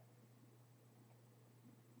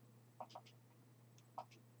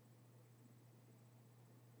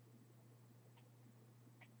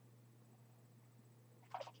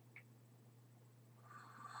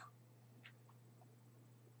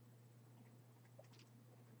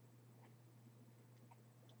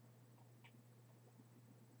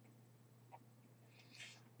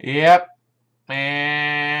 Yep.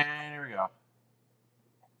 And here we go.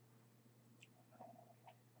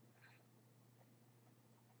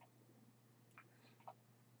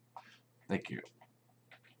 Thank you.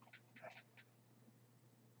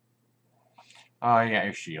 Oh, yeah,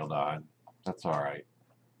 your shield on. That's all right.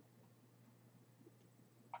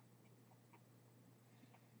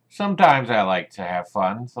 Sometimes I like to have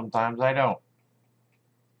fun. Sometimes I don't.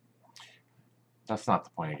 That's not the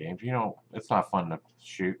point of games. It's not fun to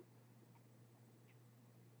shoot.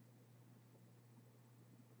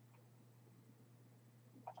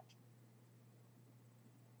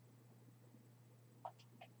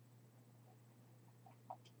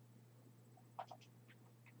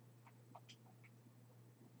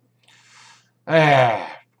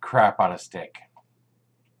 Ah, crap on a stick.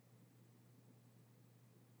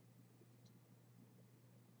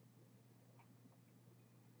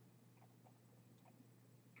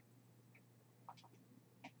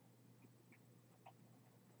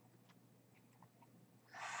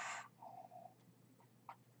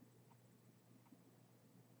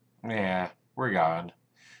 Yeah, we're gone.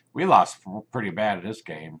 We lost pretty bad at this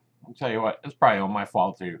game. I'll tell you what, it's probably all my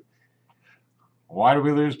fault too. Why did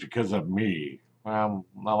we lose? Because of me. Well,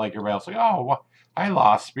 not like everybody else. Like, oh, well, I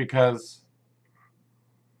lost because.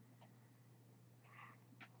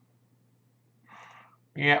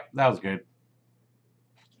 Yeah, that was good.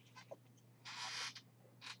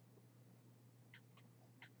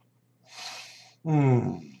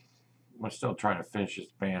 Hmm. I'm still trying to finish this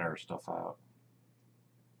banner stuff out.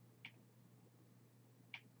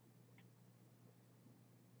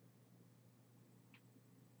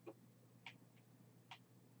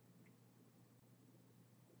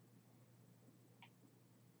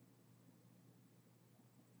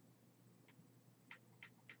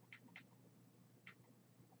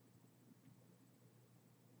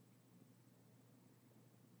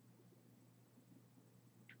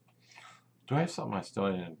 Do I have something I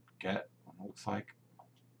still didn't get? Looks like.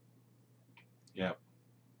 Yep.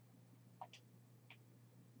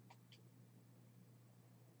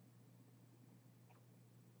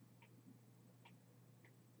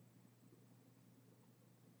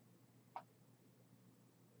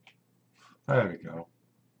 There we go.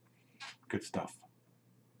 Good stuff.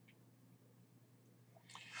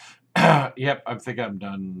 Yep, I think I'm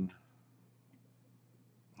done.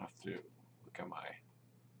 I have to look at my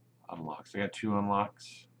unlocks. I got 2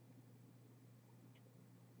 unlocks.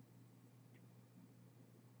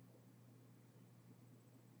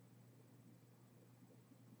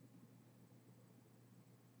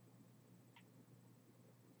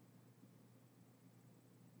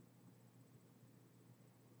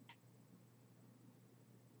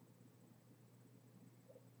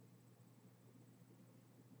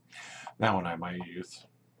 That one I might use.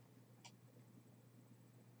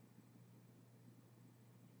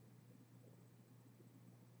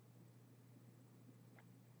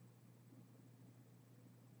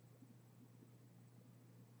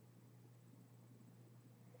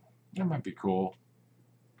 That might be cool.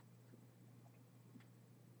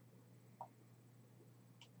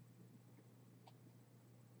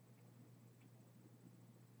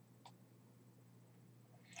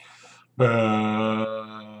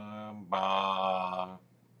 Bum, bum,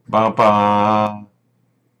 bum, bum.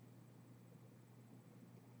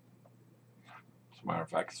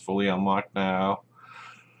 artifact is fully unlocked now.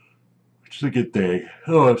 Which is a good thing.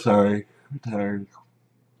 Oh, I'm sorry. I'm tired.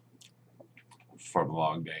 From a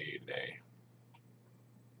long day today.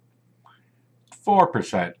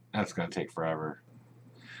 4%. That's going to take forever.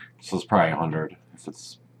 So it's probably 100. If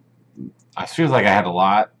it's, I feel like I had a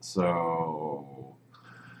lot, so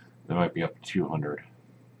it might be up to 200.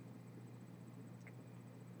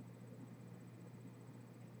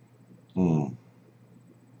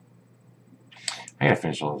 I gotta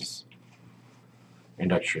finish those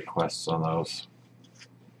introductory quests on those.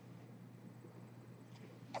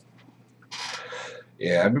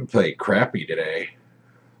 Yeah, I've been playing crappy today.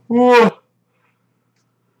 Whoa.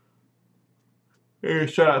 Hey,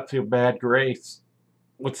 shout out to Mad Grace.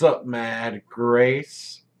 What's up, Mad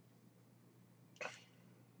Grace?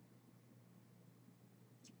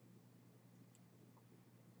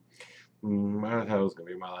 I thought it was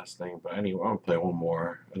gonna be my last thing, but anyway, I'm gonna play one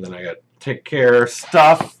more, and then I got to take care of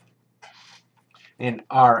stuff in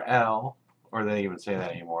RL, or they even say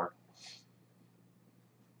that anymore.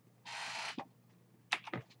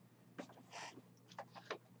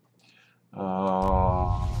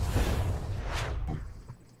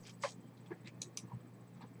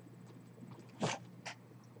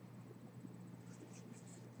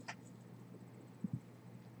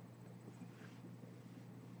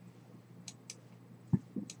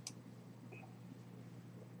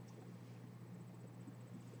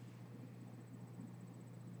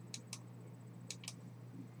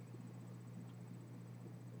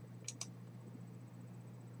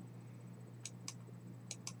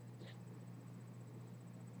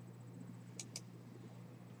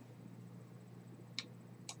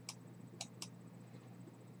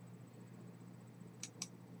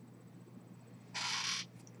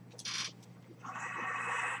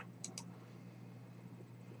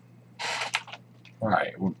 All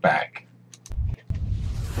right, we're back.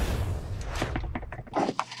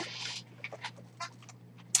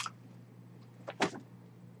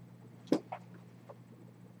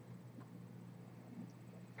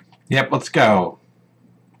 Yep, let's go.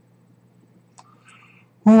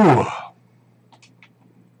 Whew.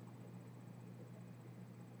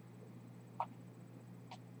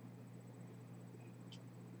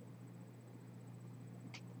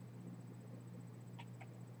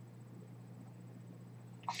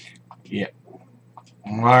 Yep.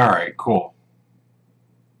 All right, cool.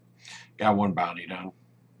 Got one bounty done.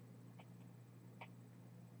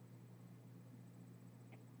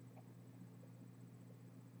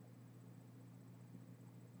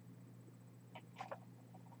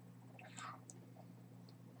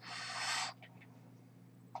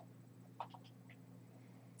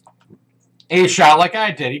 He shot like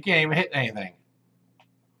I did. He can't even hit anything.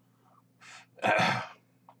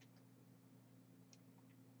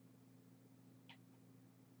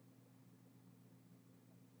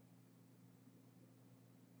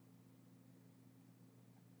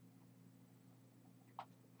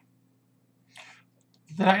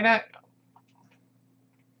 Did I not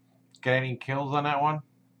get any kills on that one?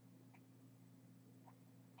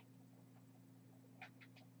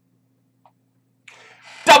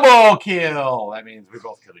 Double kill! That means we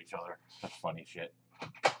both killed each other. That's funny shit.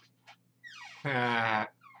 It's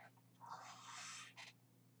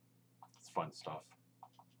fun stuff.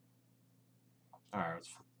 Alright,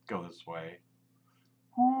 let's go this way.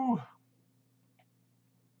 Whew.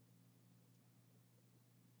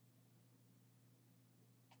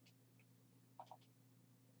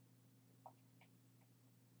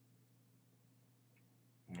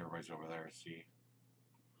 Everybody's over there, see.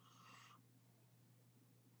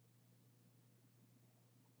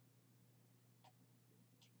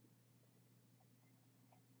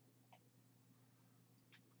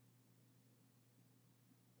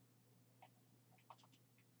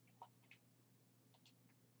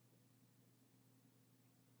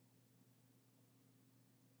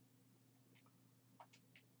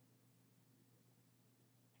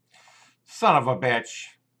 Son of a bitch.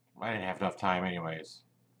 I didn't have enough time anyways.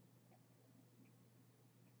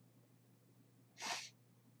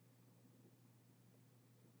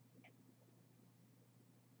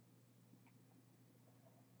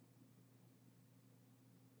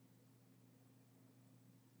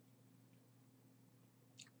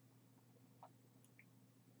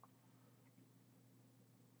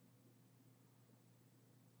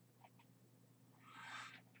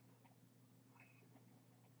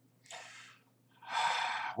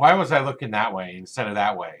 Why was I looking that way instead of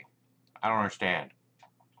that way? I don't understand.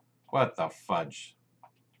 What the fudge?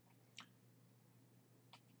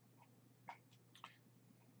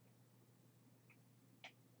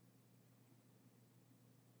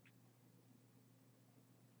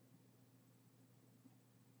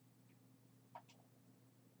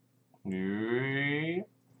 Yeah,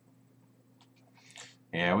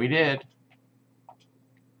 we did.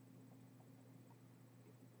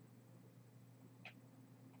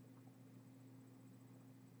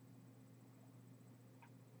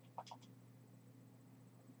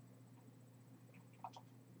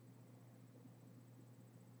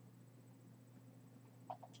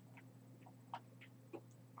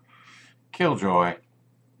 Killjoy.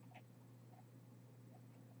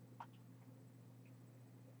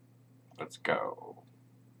 Let's go.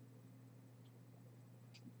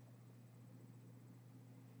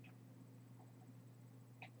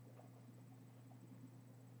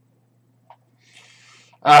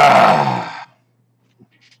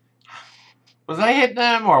 Was I hitting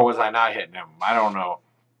them or was I not hitting them? I don't know.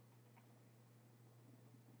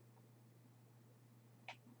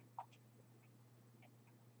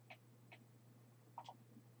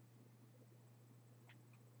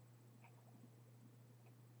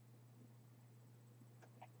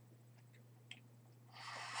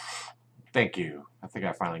 Thank you. I think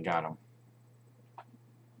I finally got him.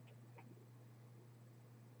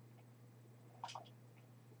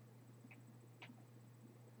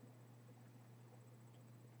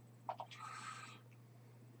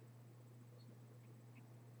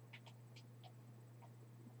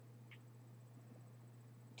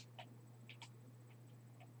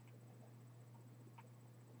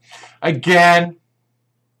 Again.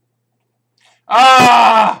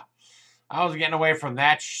 Ah! I was getting away from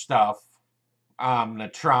that stuff.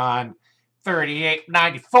 Natron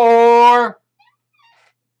 3894.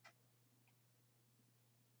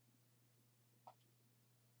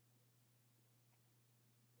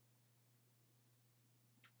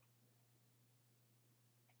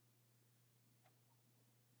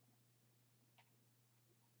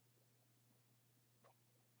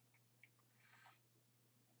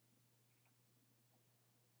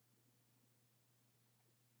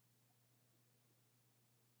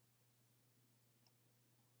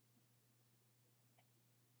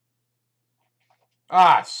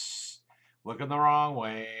 Ah, looking the wrong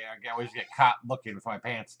way. I always get caught looking with my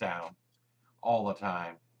pants down all the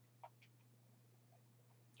time.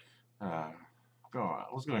 Go on.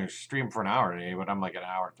 I was going to stream for an hour today, but I'm like an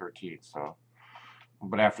hour 13, so.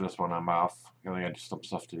 But after this one, I'm off. I only got some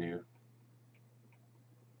stuff to do.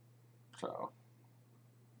 So.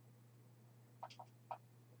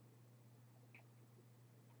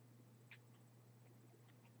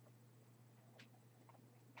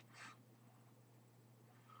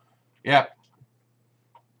 Yeah.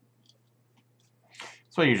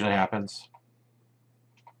 That's what usually happens.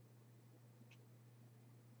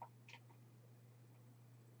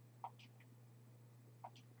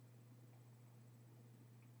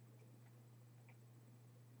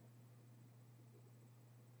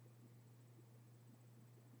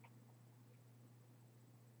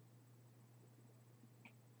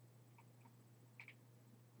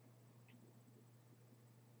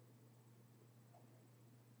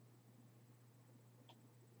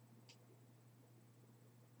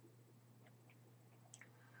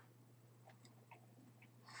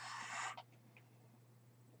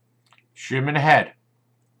 Shoot him in the head.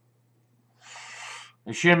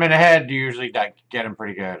 You shoot him in the head, you usually get him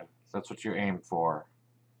pretty good. That's what you aim for.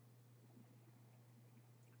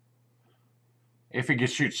 If he can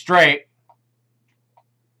shoot straight.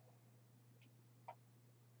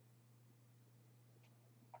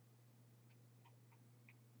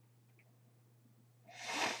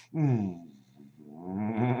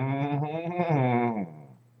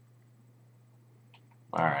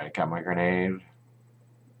 Alright, I got my grenade.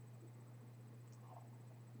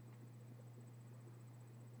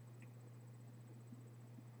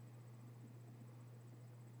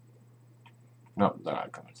 Nope, they're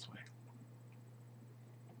not coming this way.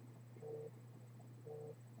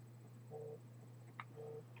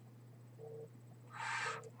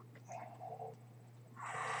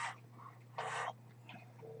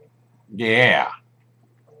 Yeah.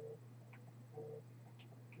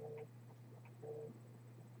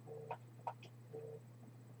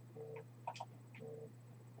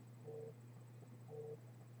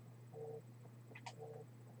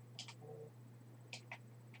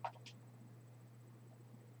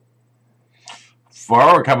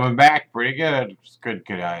 Forward coming back pretty good. Good,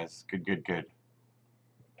 guys. Good.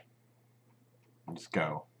 Let's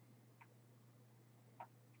go.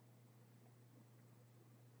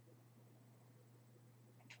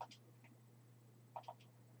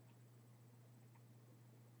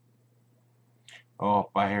 Oh,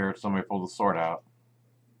 I hear somebody pull the sword out.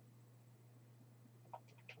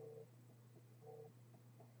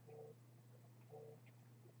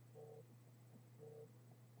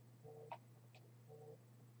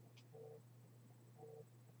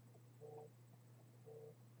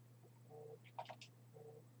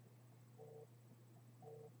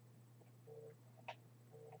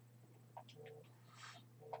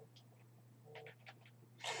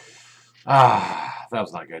 Ah, that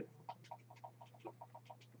was not good.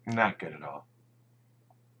 Not good at all.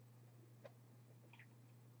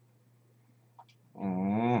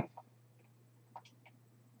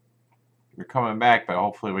 We're coming back, but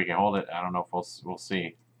hopefully we can hold it. I don't know if we'll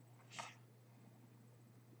see.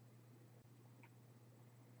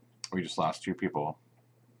 We just lost 2 people.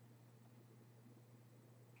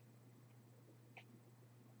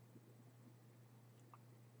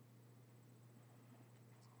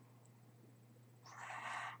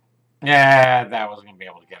 Yeah, that wasn't going to be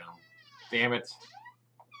able to get him. Damn it.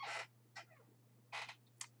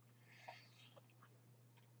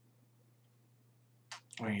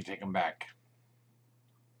 We need to take him back.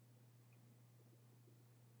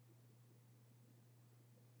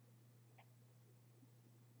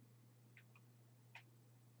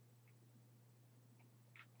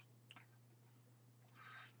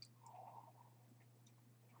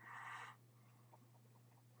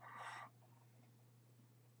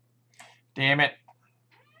 Damn it.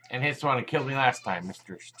 And his one killed me last time,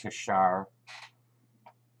 Mr. Tishar.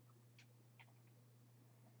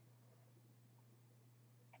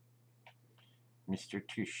 Mr.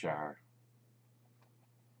 Tishar.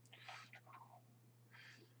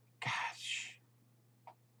 Gosh.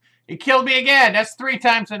 He killed me again. That's 3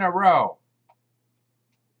 times in a row.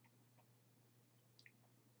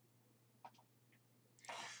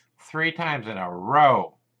 Three times in a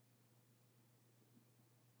row.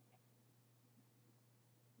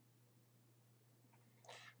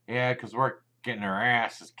 Yeah, because we're getting our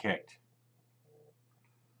asses kicked.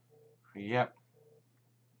 Yep.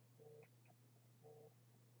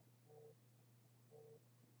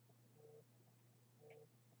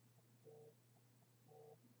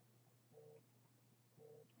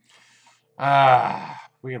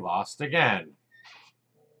 We lost again.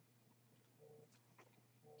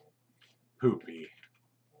 Poopy.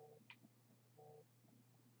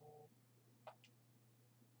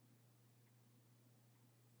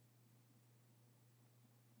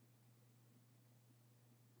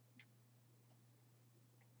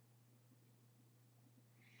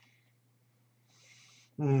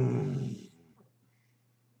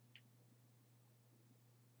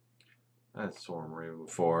 That's Storm Raven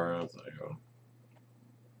before. I was like, oh.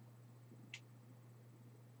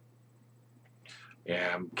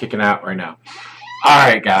 Yeah, I'm kicking out right now.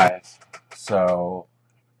 Alright, guys. So,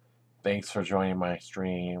 thanks for joining my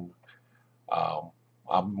stream. I'm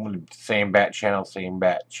going to same bat channel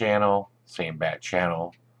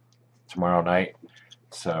tomorrow night.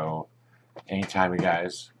 So, anytime you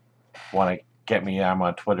guys want to get me, I'm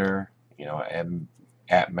on Twitter, you know, and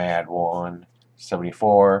at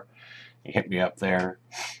Mad174. You hit me up there.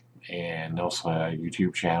 And also a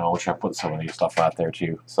YouTube channel, which I put some of these stuff out there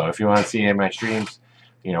too. So if you want to see any of my streams,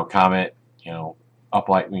 you know, comment, you know,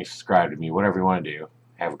 like me, subscribe to me, whatever you want to do.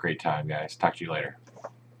 Have a great time, guys. Talk to you later.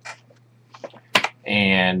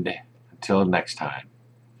 And until next time.